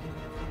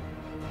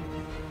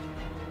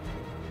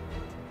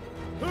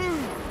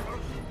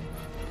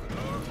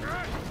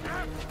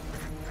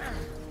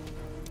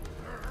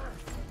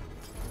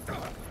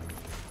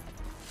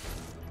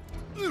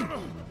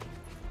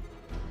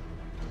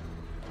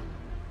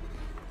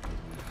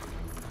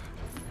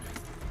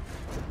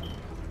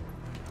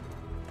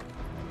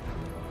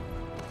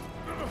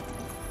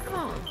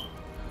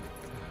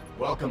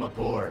 Welcome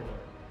aboard,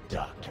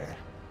 Doctor.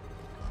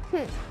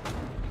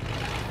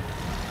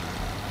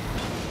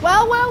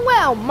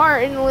 Well,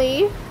 Martin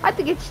Lee. I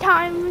think it's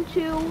time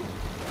to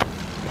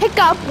pick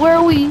up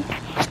where we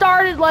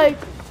started, like,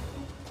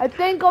 I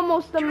think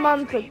almost a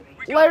month ago.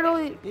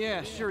 Literally.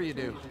 Yeah, sure you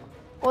do.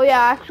 Well, yeah,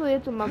 actually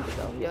it's a month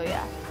ago.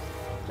 Yeah.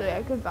 So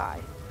yeah,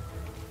 goodbye.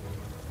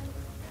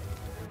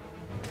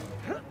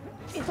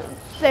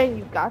 Saying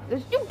you got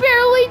this, you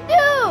barely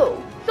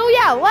do. So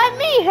yeah, let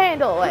me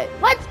handle it.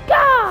 Let's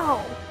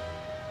go.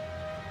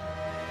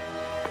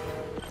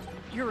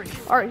 Yuri.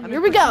 All right,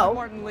 here we go.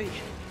 Martin Lee.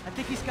 I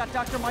think he's got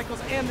Dr.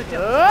 Michaels and the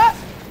devil.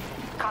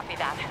 Copy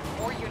that.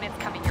 More units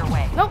coming your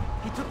way. Nope.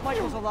 He took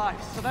Michaels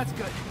alive, so that's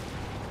good.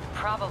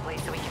 Probably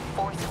so we can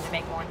force him to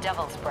make more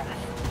devil's breath.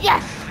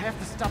 Yes. I have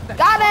to stop that.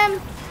 Got him.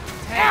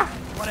 Hey,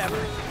 whatever.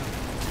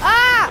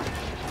 Ah.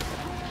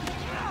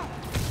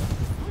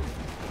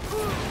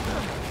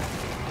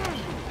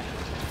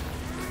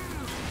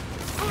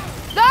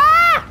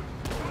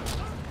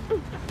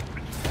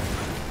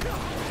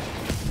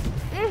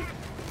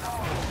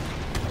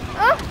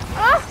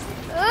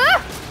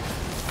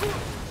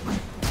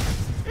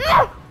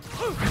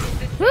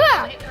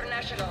 Ah!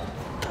 International.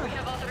 We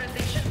have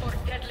authorization for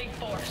deadly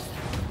force.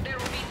 There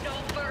will be no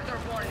further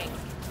warning.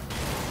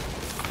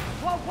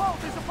 Whoa,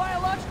 there's a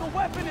biological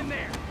weapon in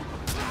there.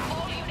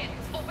 All units,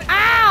 open.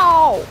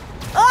 Ow!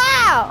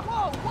 Ah!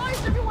 Whoa, why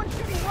is everyone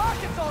shooting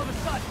rockets all of a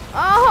sudden?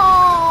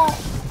 Oh!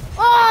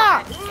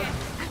 Ah! Get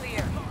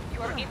clear.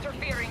 You are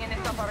interfering in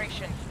this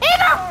operation.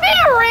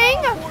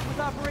 Interfering?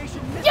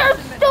 Your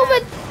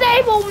stupid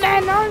stable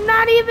men are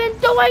not even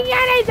doing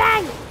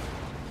anything!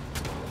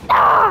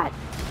 God!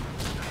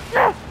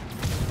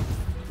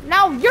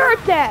 Now you're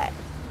dead!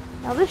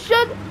 Now this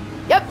should...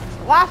 Yep, it's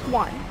the last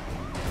one.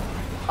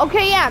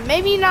 Okay, yeah,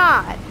 maybe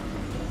not.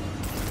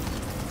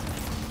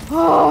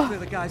 Oh, Clear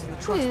the guys in the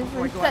trucks please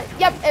before I go reset. after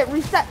Yep, it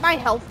reset my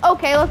health.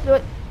 Okay, let's do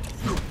it.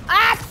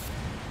 Ah!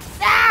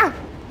 Ah!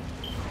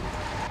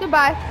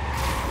 Goodbye.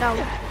 No,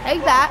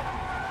 take that.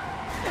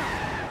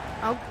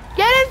 Now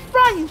get in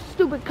front, you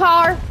stupid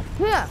car.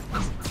 Yeah.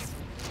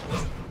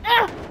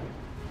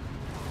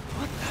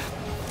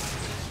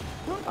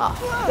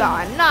 Oh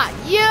God, not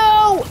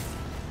you!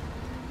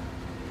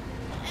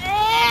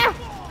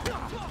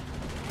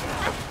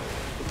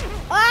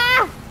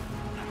 Ah!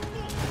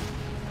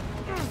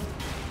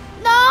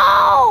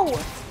 No!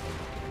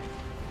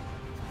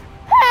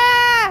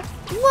 Ah!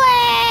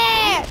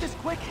 Wait! Just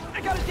quick,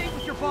 I got a date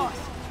with your boss.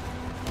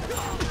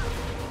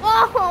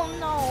 Oh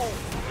no!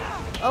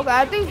 Okay,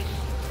 I think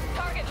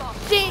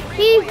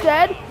he's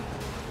dead.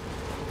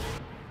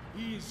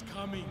 He is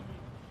coming.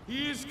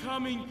 He is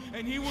coming,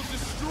 and he will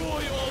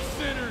destroy all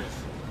sinners.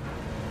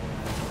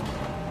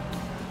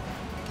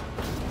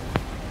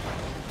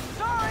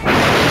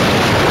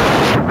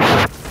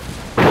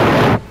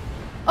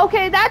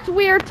 Okay, that's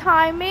weird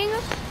timing.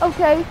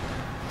 Okay.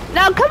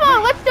 Now, come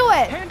on, let's do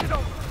it. Hand it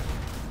over.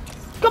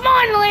 Come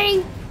on,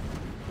 Lee.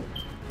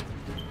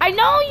 I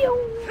know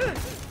you.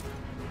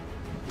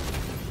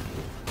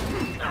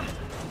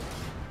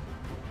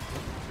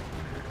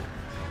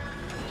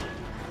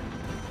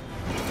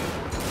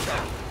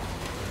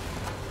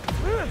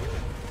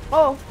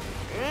 Oh.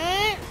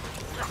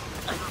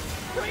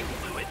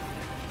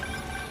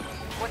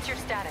 What's your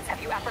status?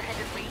 Have you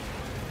apprehended Lee?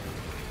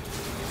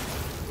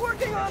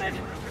 Working on it.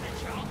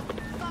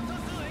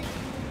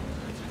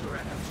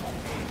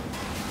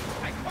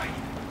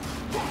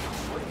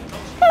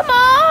 Come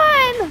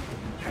on.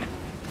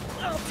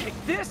 I'll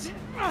take this.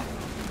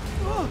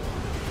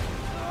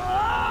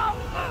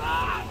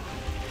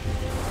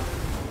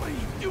 What are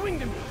you doing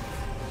to me?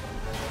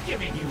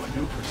 Giving you a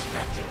new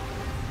perspective.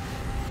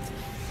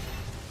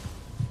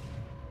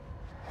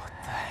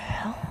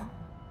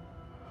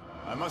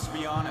 I must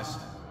be honest,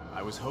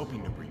 I was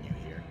hoping to bring you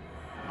here.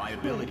 My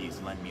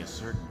abilities lend me a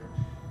certain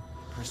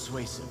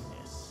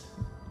persuasiveness.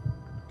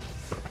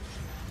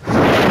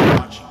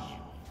 Watching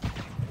you.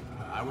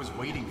 I was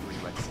waiting for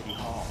you at City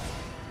Hall.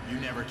 You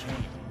never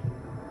came.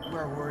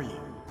 Where were you?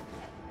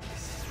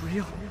 Is this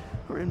real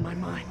or in my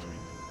mind?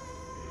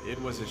 It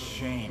was a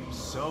shame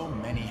so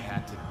many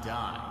had to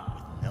die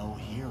with no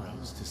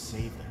heroes to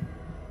save them.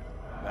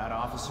 That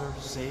officer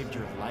saved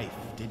your life,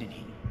 didn't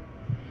he?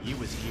 He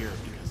was here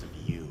because of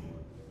you.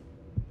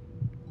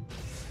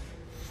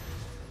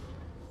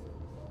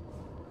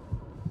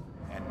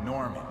 And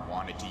Norman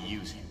wanted to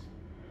use him.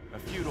 A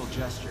futile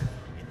gesture,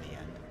 in the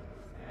end.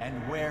 And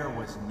where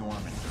was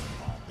Norman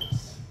during all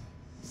this?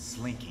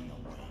 Slinking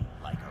away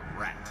like a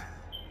rat.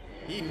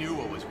 He knew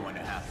what was going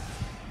to happen,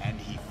 and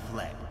he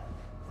fled.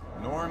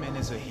 Norman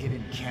is a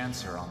hidden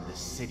cancer on this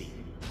city.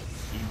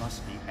 He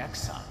must be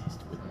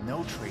excised with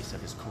no trace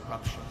of his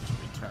corruption to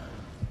return.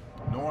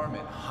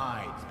 Norman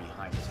hides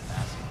behind his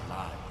mask of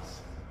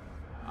lies.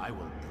 I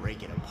will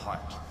break it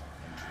apart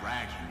and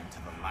drag him into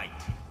the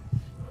light.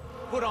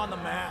 Put on the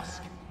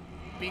mask.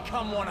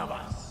 Become one of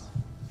us.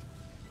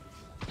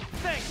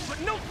 Thanks, but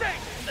no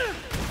thanks!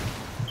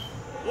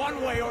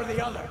 One way or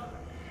the other.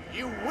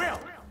 You will.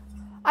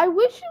 I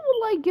wish you would,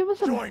 like, give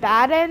us a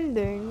bad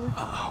ending.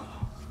 Uh-oh.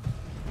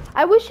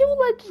 I wish you would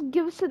like just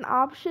give us an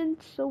option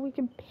so we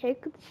can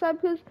pick the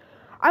side, because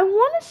I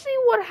want to see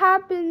what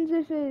happens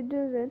if it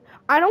doesn't.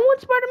 I don't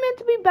want Spider-Man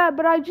to be bad,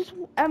 but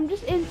I'm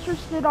just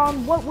interested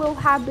on what will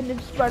happen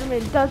if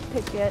Spider-Man does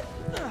pick it.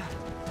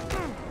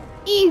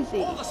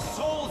 Easy. All the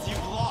souls you've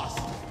lost,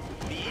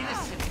 the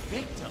innocent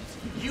victims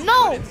you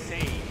No. couldn't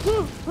save.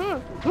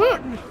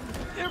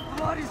 Their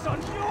blood is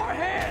on your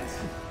hands.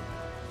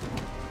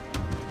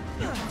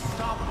 You can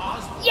stop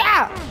Osborn.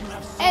 Yeah,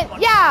 and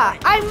yeah,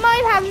 I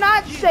might have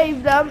not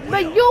saved them,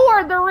 but you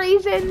are the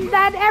reason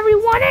that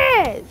everyone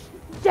is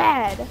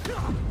dead.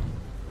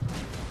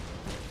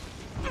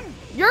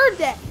 You're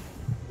dead.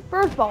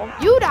 First of all,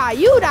 you die,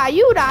 you die,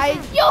 you die,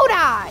 you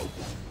die.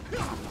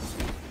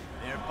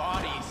 Their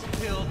bodies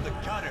filled the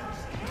gutters,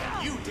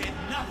 and you did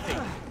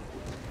nothing.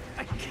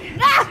 I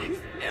can't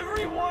save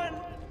everyone.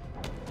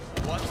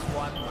 What's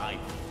one life?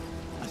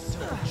 A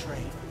silver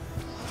train.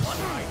 One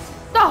life.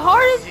 The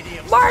hardest,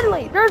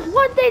 Marley, there's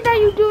one thing that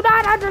you do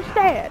not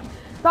understand.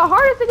 The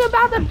hardest thing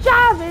about the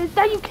job is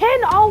that you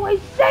can't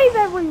always save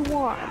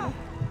everyone.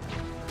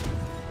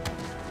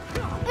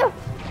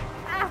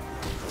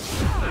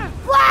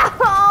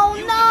 Oh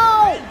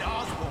no! Defend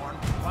Osborn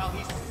while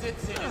he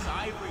sits in his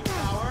ivory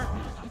tower.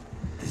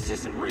 This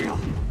isn't real.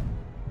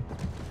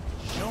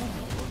 Show me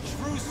your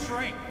true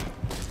strength.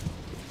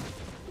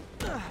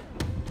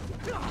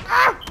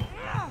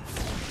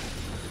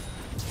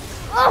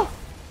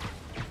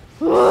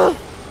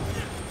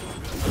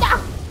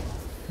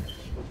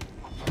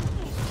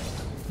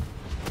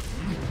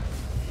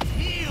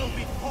 Kneel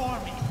before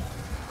me.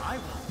 I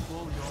will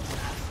pull your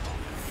mask off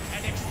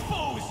and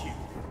expose you.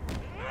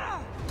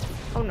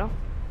 Oh no.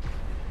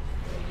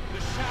 The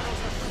shadows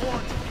are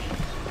sworn to me,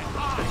 and I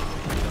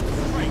will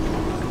strike.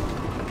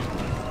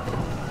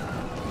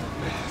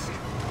 Mask.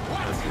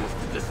 What?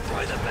 To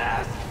destroy the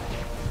mask.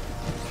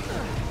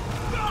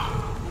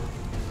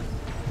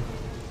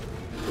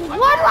 One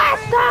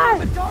last time!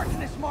 The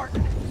darkness,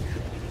 Martin.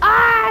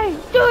 I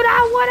do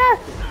not wanna.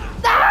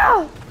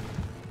 No!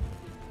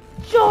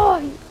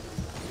 Join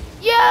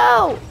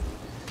you!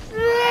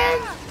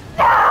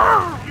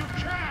 No! You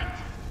can't!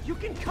 You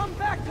can come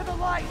back to the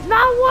light!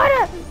 Not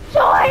wanna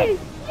join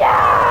you!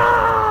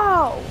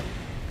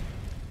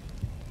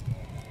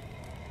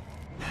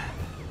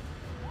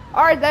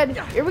 Alright then,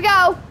 here we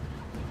go.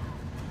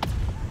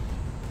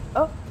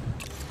 Oh.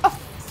 Oh.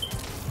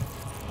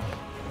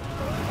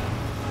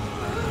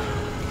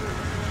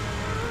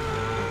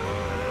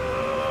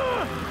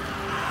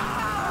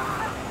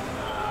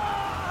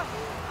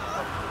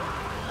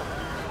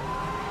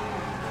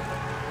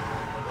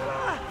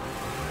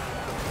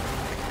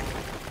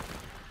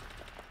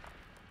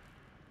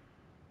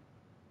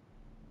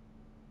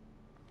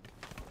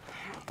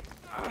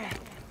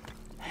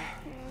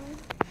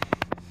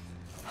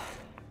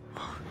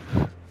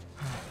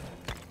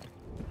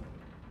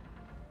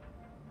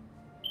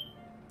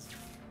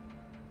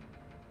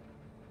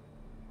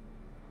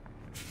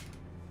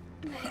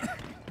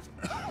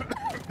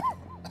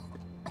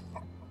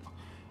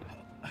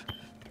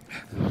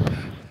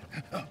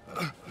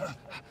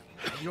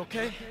 You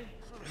okay?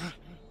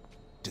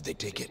 Did they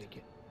take it?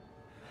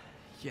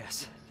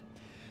 Yes.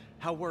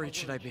 How worried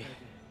should I be?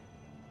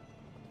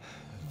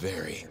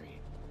 Very.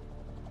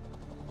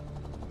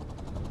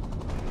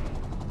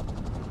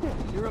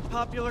 You're a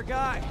popular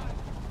guy.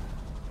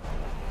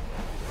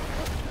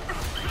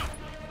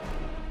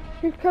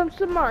 Here comes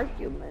some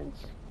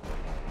arguments.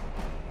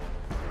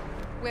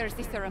 Where is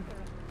the serum?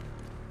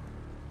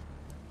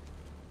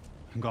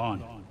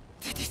 Gone.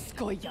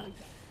 Skoya.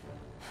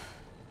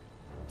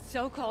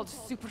 So-called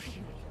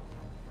superhero.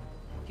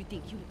 You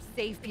think you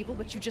save people,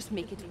 but you just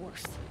make it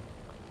worse.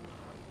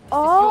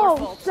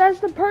 Oh,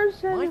 says the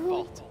person My who...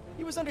 fault.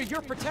 He was under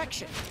your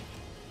protection.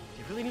 Do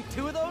you really need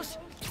two of those?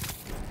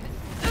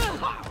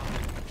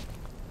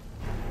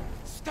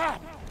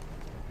 Stop!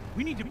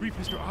 We need to brief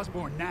Mr.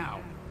 Osborn now.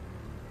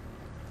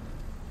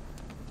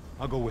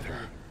 I'll go with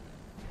her.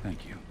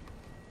 Thank you.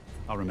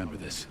 I'll remember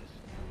this.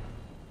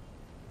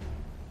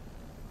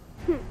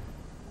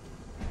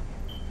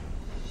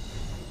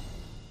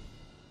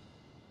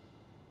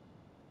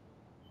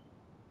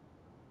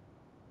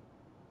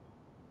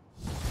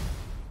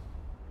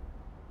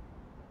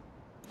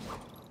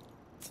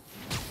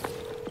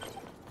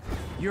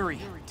 Yuri,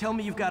 tell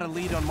me you've got a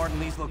lead on Martin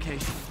Lee's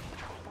location.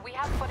 We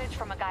have footage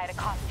from a guy at a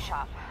coffee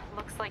shop.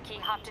 Looks like he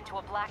hopped into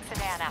a black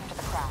sedan after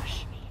the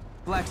crash.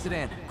 Black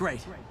sedan, great.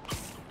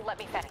 Let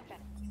me finish.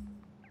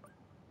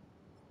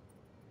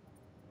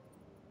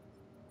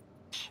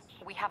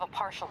 We have a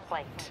partial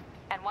plate,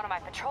 and one of my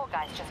patrol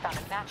guys just found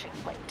a matching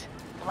plate.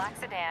 Black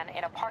sedan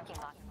in a parking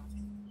lot.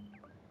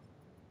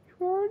 You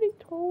already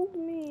told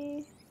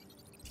me.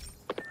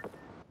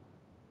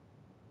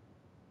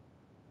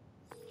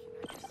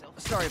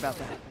 Sorry about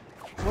that.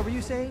 What were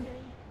you saying?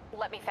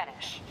 Let me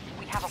finish.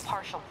 We have a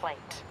partial plate,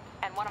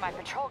 and one of my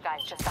patrol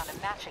guys just found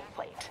a matching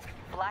plate.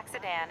 Black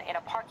sedan in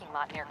a parking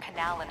lot near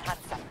Canal and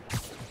Hudson.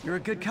 You're a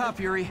good cop,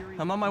 Yuri.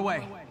 I'm on my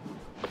way.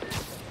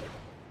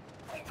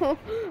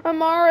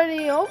 I'm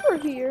already over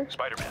here.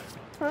 Spider-Man.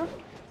 Huh?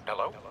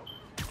 Hello?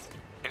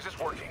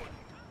 working.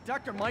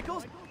 Dr.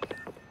 Michaels?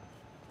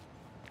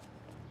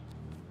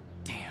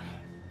 Damn,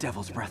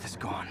 Devil's Breath is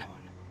gone.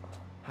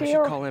 I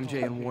should call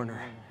MJ and warn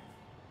her.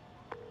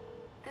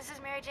 This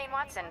is Mary Jane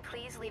Watson.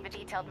 Please leave a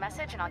detailed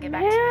message and I'll get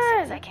back to you as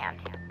soon as I can.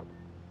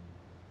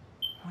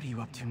 What are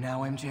you up to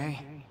now, MJ?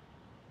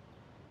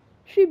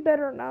 She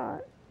better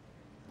not.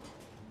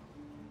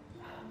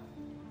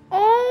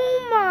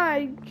 Oh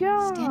my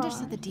god. Standish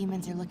said the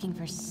demons are looking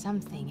for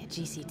something at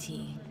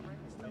GCT.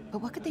 But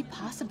what could they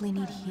possibly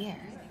need here?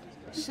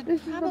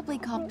 Should probably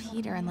call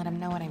Peter and let him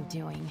know what I'm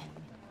doing.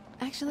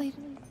 Actually,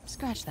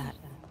 scratch that.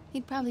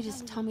 He'd probably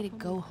just tell me to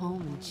go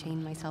home and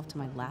chain myself to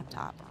my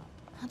laptop.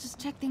 I'll just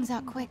check things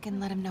out quick and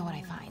let him know what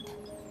I find.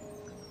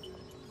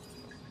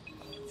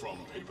 From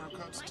paper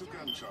cuts to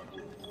gunshot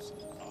wounds.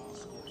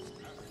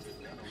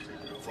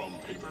 From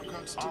paper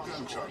cuts to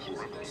gunshot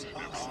wounds.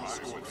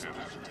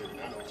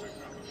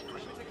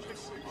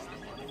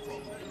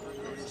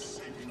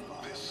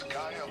 This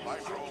Gaia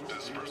microbe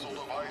dispersal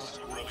device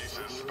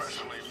releases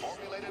specially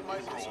formulated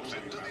microbes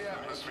into the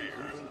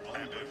atmosphere,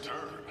 and in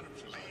turn,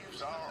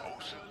 leaves our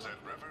oceans and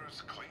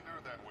rivers cleaner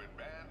than when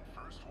man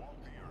first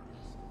walked the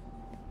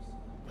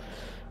earth.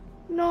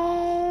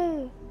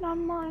 No, not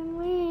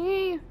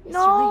Marley.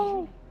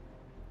 No.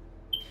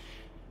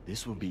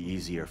 This will be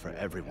easier for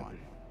everyone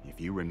if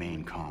you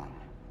remain calm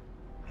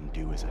and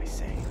do as I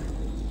say.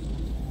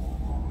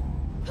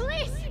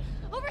 Police!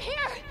 Over here!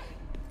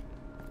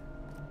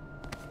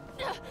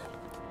 No!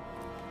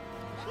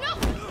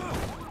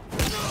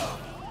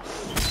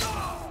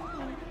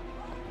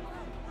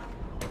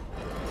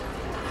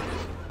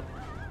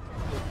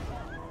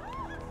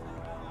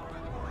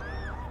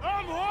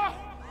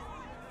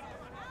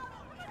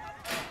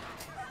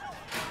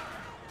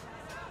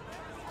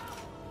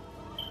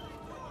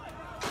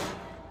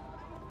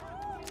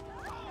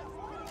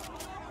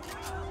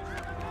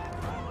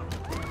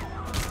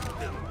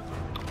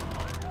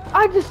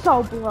 I just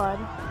saw blood.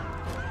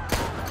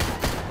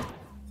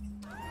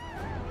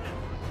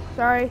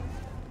 Sorry.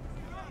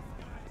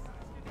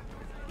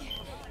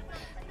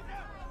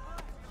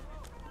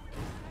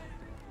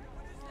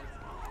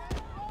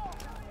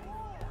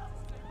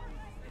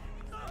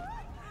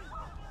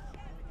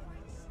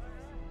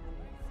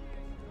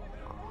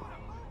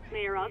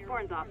 Mayor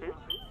Osborne's office.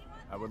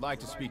 I would like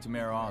to speak to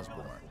Mayor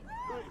Osborne,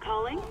 Who's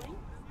calling?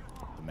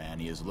 the man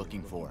he is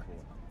looking for.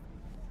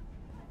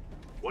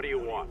 What do you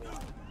want?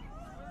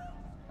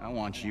 I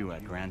want you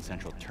at Grand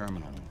Central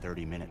Terminal in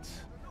 30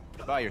 minutes.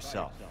 By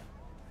yourself.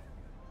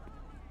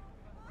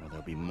 Or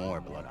there'll be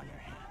more blood on your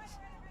hands.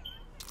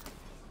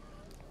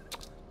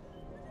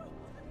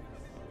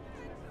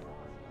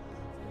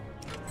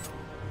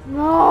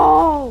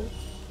 No!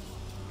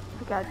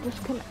 I got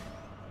disconnected.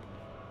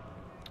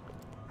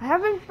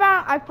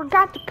 I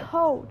forgot the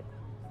code.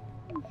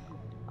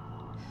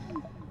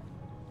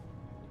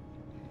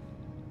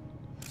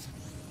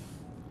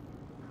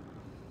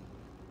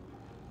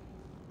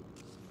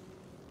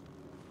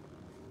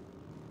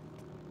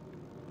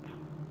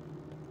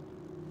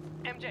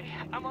 MJ,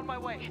 I'm on my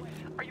way.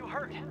 Are you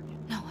hurt?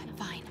 No, I'm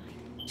fine.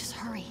 Just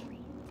hurry.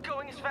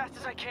 Going as fast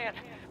as I can.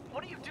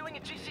 What are you doing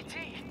at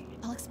GCT?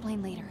 I'll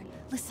explain later.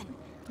 Listen,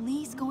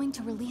 Lee's going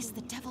to release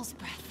the Devil's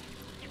Breath.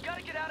 You've got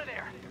to get out of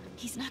there.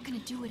 He's not gonna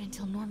do it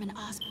until Norman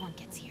Osborn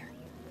gets here.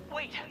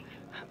 Wait,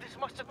 this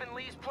must have been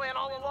Lee's plan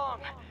all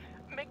along.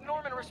 Make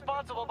Norman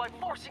responsible by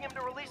forcing him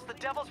to release the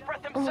Devil's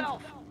Breath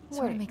himself.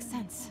 Sort of makes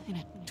sense in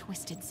a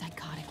twisted,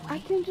 psychotic way. I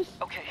can just.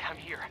 Okay, I'm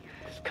here.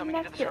 Coming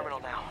into the terminal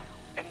now.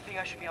 Anything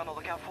I should be on the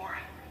lookout for?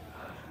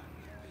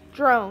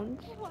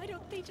 Drones. Why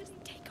don't they just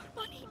take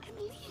our money and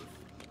leave?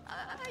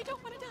 I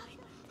don't want to die.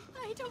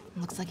 I don't.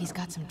 Looks like he's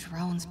got some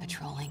drones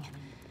patrolling.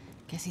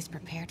 Guess he's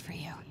prepared for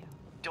you.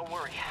 Don't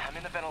worry, I'm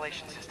in the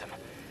ventilation system.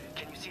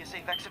 Can you see a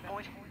safe exit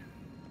point?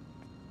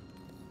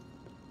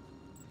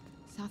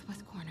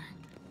 Southwest corner.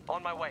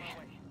 On my way.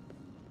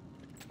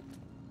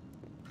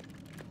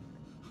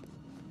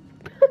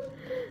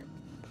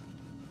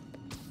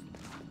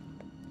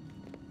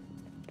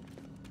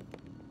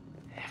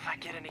 If I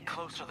get any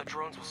closer, the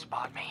drones will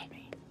spot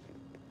me.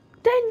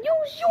 Then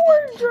use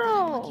your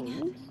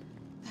drones.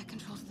 That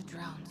controls the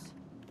drones.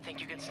 Think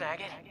you can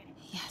snag it?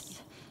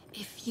 Yes,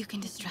 if you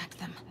can distract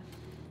them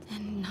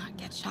and not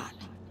get shot.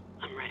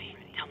 I'm ready.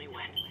 Tell me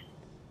when.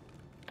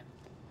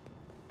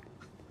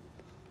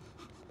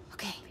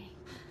 Okay,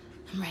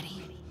 I'm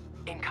ready.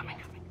 Incoming.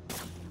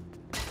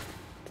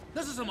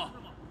 This is him.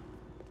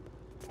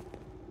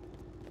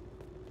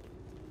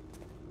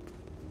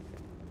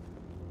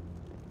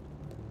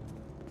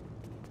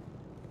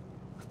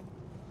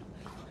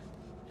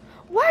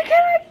 Why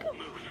can't I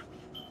move?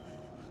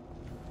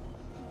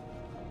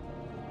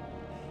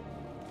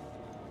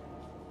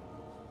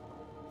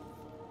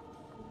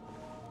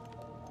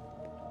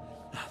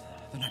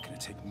 They're not gonna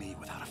take me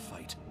without a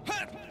fight.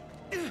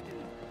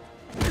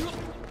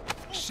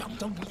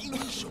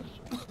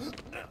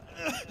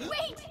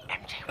 Wait!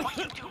 MJ, what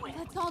are you doing?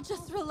 Let's all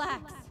just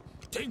relax.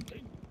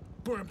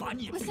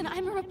 Listen,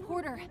 I'm a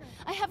reporter.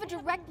 I have a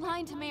direct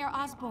line to Mayor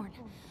Osborne.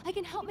 I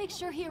can help make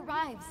sure he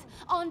arrives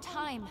on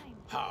time.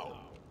 How?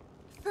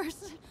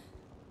 First,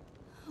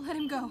 let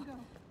him go.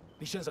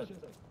 李先生，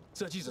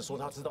这记者说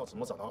他知道怎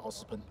么找到奥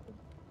斯喷。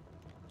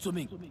遵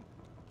命。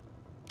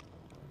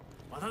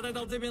把他带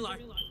到这边来，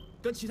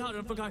跟其他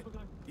人分开。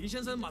李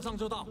先生马上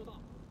就到。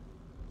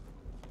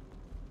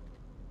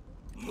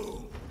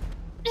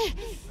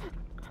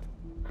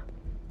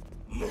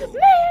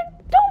Man,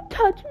 don't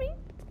touch me!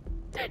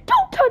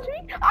 Don't touch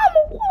me! I'm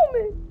a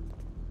woman!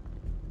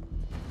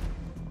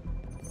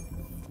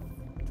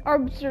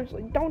 Or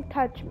seriously, don't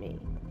touch me.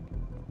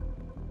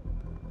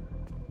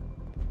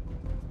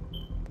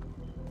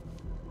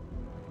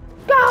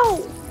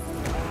 Go!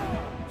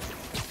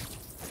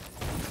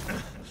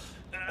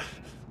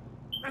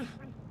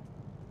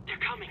 They're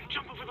coming.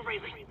 Jump over the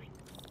railing.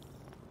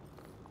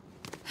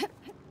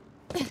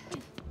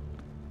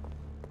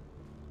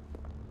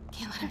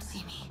 Can't let him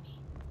see me.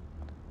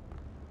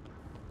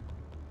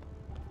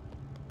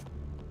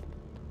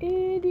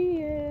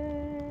 Idiot.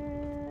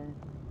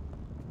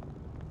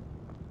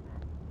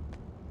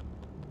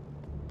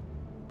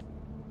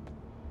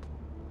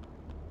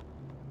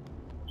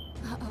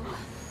 Uh-oh.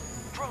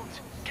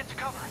 Drones, get to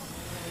cover.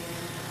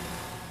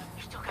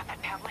 You still got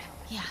that tablet?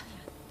 Yeah.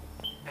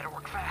 Better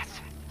work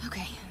fast.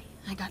 Okay,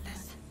 I got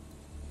this.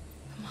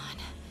 Come on.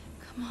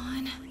 Come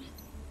on.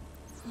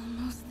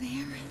 Almost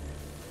there.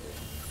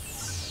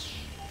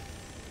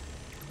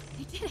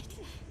 I did it.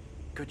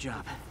 Good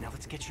job. Now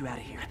let's get you out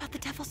of here. What about the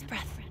Devil's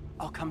Breath?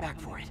 I'll come back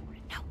for it.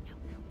 No,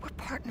 we're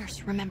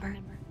partners, remember?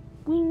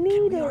 We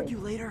need it. Argue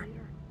later?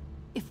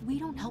 If we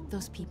don't help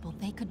those people,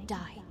 they could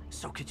die.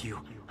 So could you.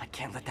 I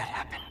can't let that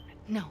happen.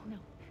 No,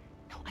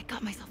 I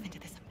got myself into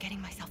this. I'm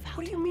getting myself out.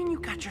 What do you mean you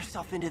got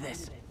yourself into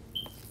this?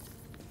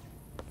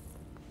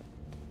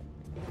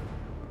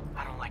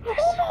 I don't like this.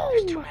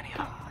 There's too many of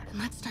them. Then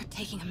let's start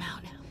taking them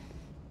out.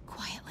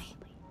 Quietly.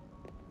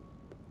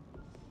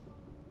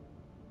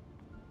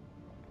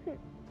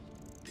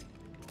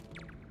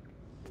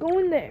 Go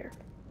in there.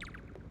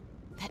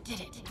 That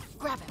did it.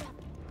 Grab him.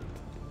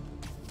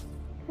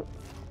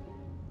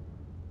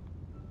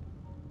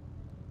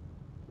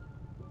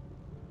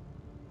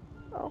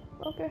 Oh,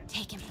 okay.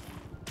 Take him.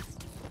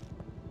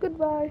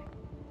 Goodbye.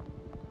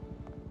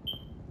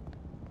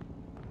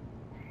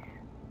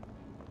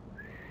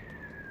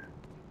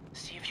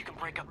 See if you can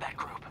break up that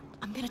group.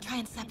 I'm gonna try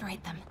and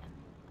separate them.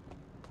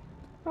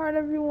 Alright,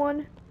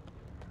 everyone.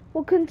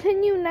 We'll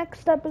continue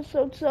next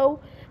episode. So,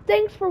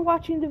 thanks for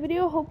watching the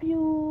video. Hope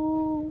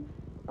you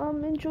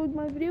enjoyed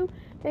my video.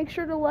 Make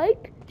sure to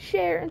like,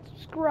 share, and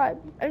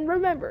subscribe. And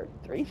remember,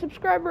 3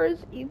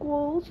 subscribers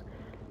equals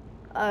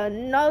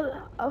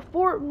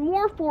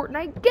more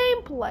Fortnite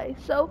gameplay.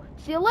 So,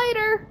 see you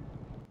later.